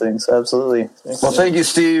the little things. Absolutely. Well, thank you,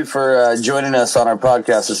 Steve, for joining us on our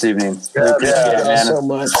podcast this evening. Thank you so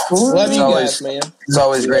much. Love you guys, man. It's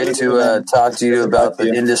always great to talk to you about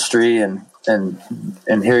the industry and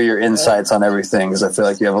hear your insights on everything, because I feel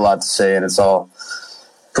like you have a lot to say, and it's all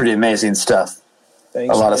pretty amazing stuff.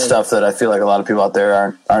 Thanks, a lot of stuff that I feel like a lot of people out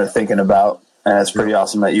there aren't thinking about, and it's pretty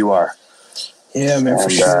awesome that you are. Yeah, man, for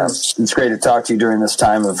sure. It's great to talk to you during this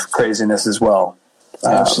time of craziness as well.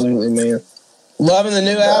 Absolutely, man. Loving the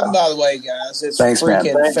new album, by the way, guys. It's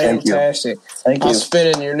freaking fantastic. Thank you. I'm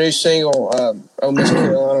spinning your new single, Oh Miss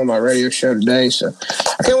Carolina, on my radio show today. So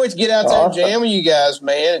I can't wait to get out there and jam with you guys,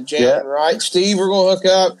 man. Jamming, right? Steve, we're going to hook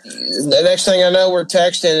up. The next thing I know, we're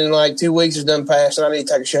texting, and like 2 weeks has done passed, and I need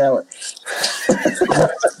to take a shower.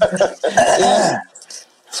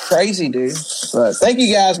 It's crazy, dude. But thank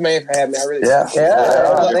you guys, man, for having me. I really appreciate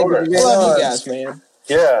it. Love you guys, man.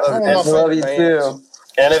 Yeah. Love you too.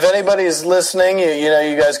 And if anybody's listening, you know,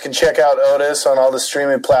 you guys can check out Otis on all the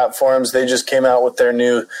streaming platforms. They just came out with their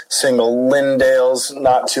new single, Lindales,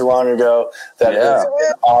 not too long ago. That is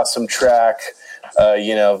an awesome track,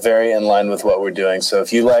 you know, very in line with what we're doing. So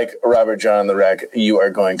if you like Robert John and the Wreck, you are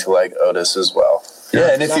going to like Otis as well.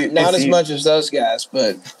 Yeah, and Not as much as those guys,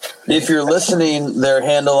 but if you're listening, their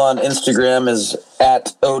handle on Instagram is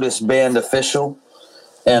at Otis Band Official.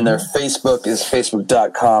 And their Facebook is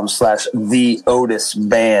facebook.com/The Otis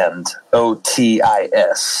Band,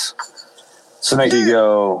 OTIS. So make sure you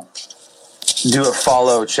go do a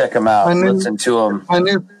follow, check them out, listen to them. My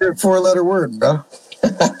new 4-letter word, bro.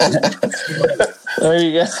 There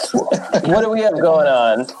you go. What do we have going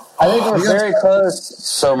on? I think we're very close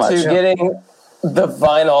So much. to getting the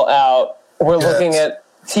vinyl out. We're looking at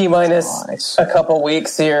T-minus a couple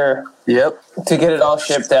weeks here. Yep. To get it all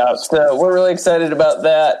shipped out. So we're really excited about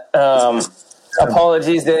that.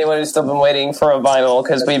 Apologies to anyone who's still been waiting for a vinyl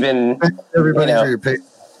because we've been, Everybody for your pay.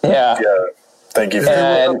 yeah. Thank you.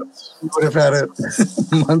 And You would have had it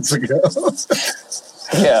months ago.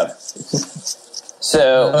 yeah.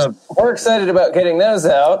 So we're excited about getting those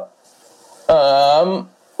out.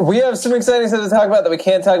 We have some exciting stuff to talk about that we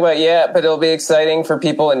can't talk about yet, but it'll be exciting for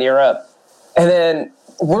people in Europe. And then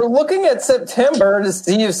we're looking at September to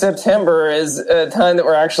see if September is a time that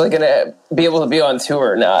we're actually going to be able to be on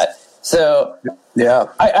tour or not. So Yeah.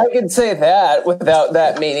 I could say that without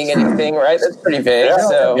that meaning anything, right? That's pretty vague.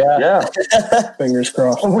 Yeah. fingers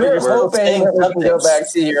crossed. We're hoping that we can go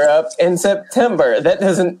back to Europe in September. That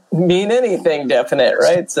doesn't mean anything definite,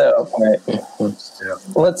 right? So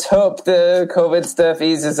let's hope the COVID stuff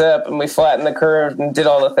eases up and we flatten the curve and did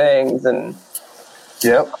all the things. And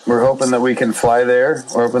Yep. We're hoping that we can fly there.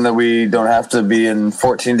 We're hoping that we don't have to be in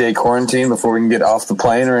 14-day quarantine before we can get off the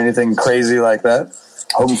plane or anything crazy like that.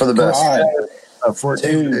 Hoping for the best. God,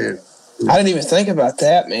 14 days. I didn't even think about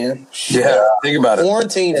that, man. Yeah. Think about it.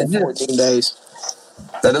 Quarantine for 14 days.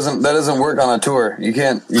 That doesn't work on a tour. You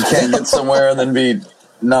can't get somewhere and then be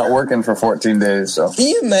not working for 14 days. So Can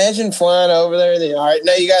you imagine flying over there and then, all right,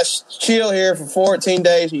 now you guys chill here for 14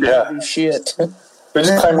 days and you don't do shit. We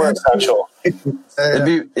just claim we're essential.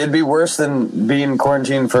 it'd be worse than being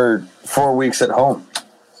quarantined for 4 weeks at home.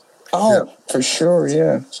 Oh, for sure,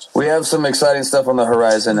 yeah. We have some exciting stuff on the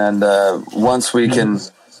horizon, and once we can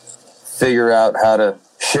figure out how to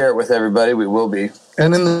share it with everybody, we will be.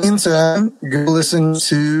 And in the meantime, go listen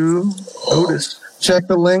to Otis. Check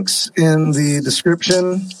the links in the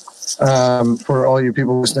description for all you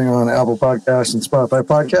people listening on Apple Podcasts and Spotify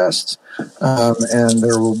Podcasts. And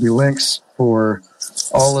there will be links for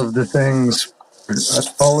all of the things,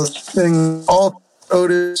 all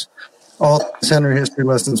Otis, all Henry History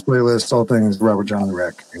Lessons playlists, all things Robert John the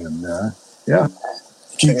Wreck. And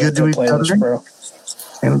be good to each other bro.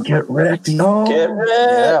 and get wrecked. get rid.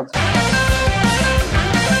 Yeah.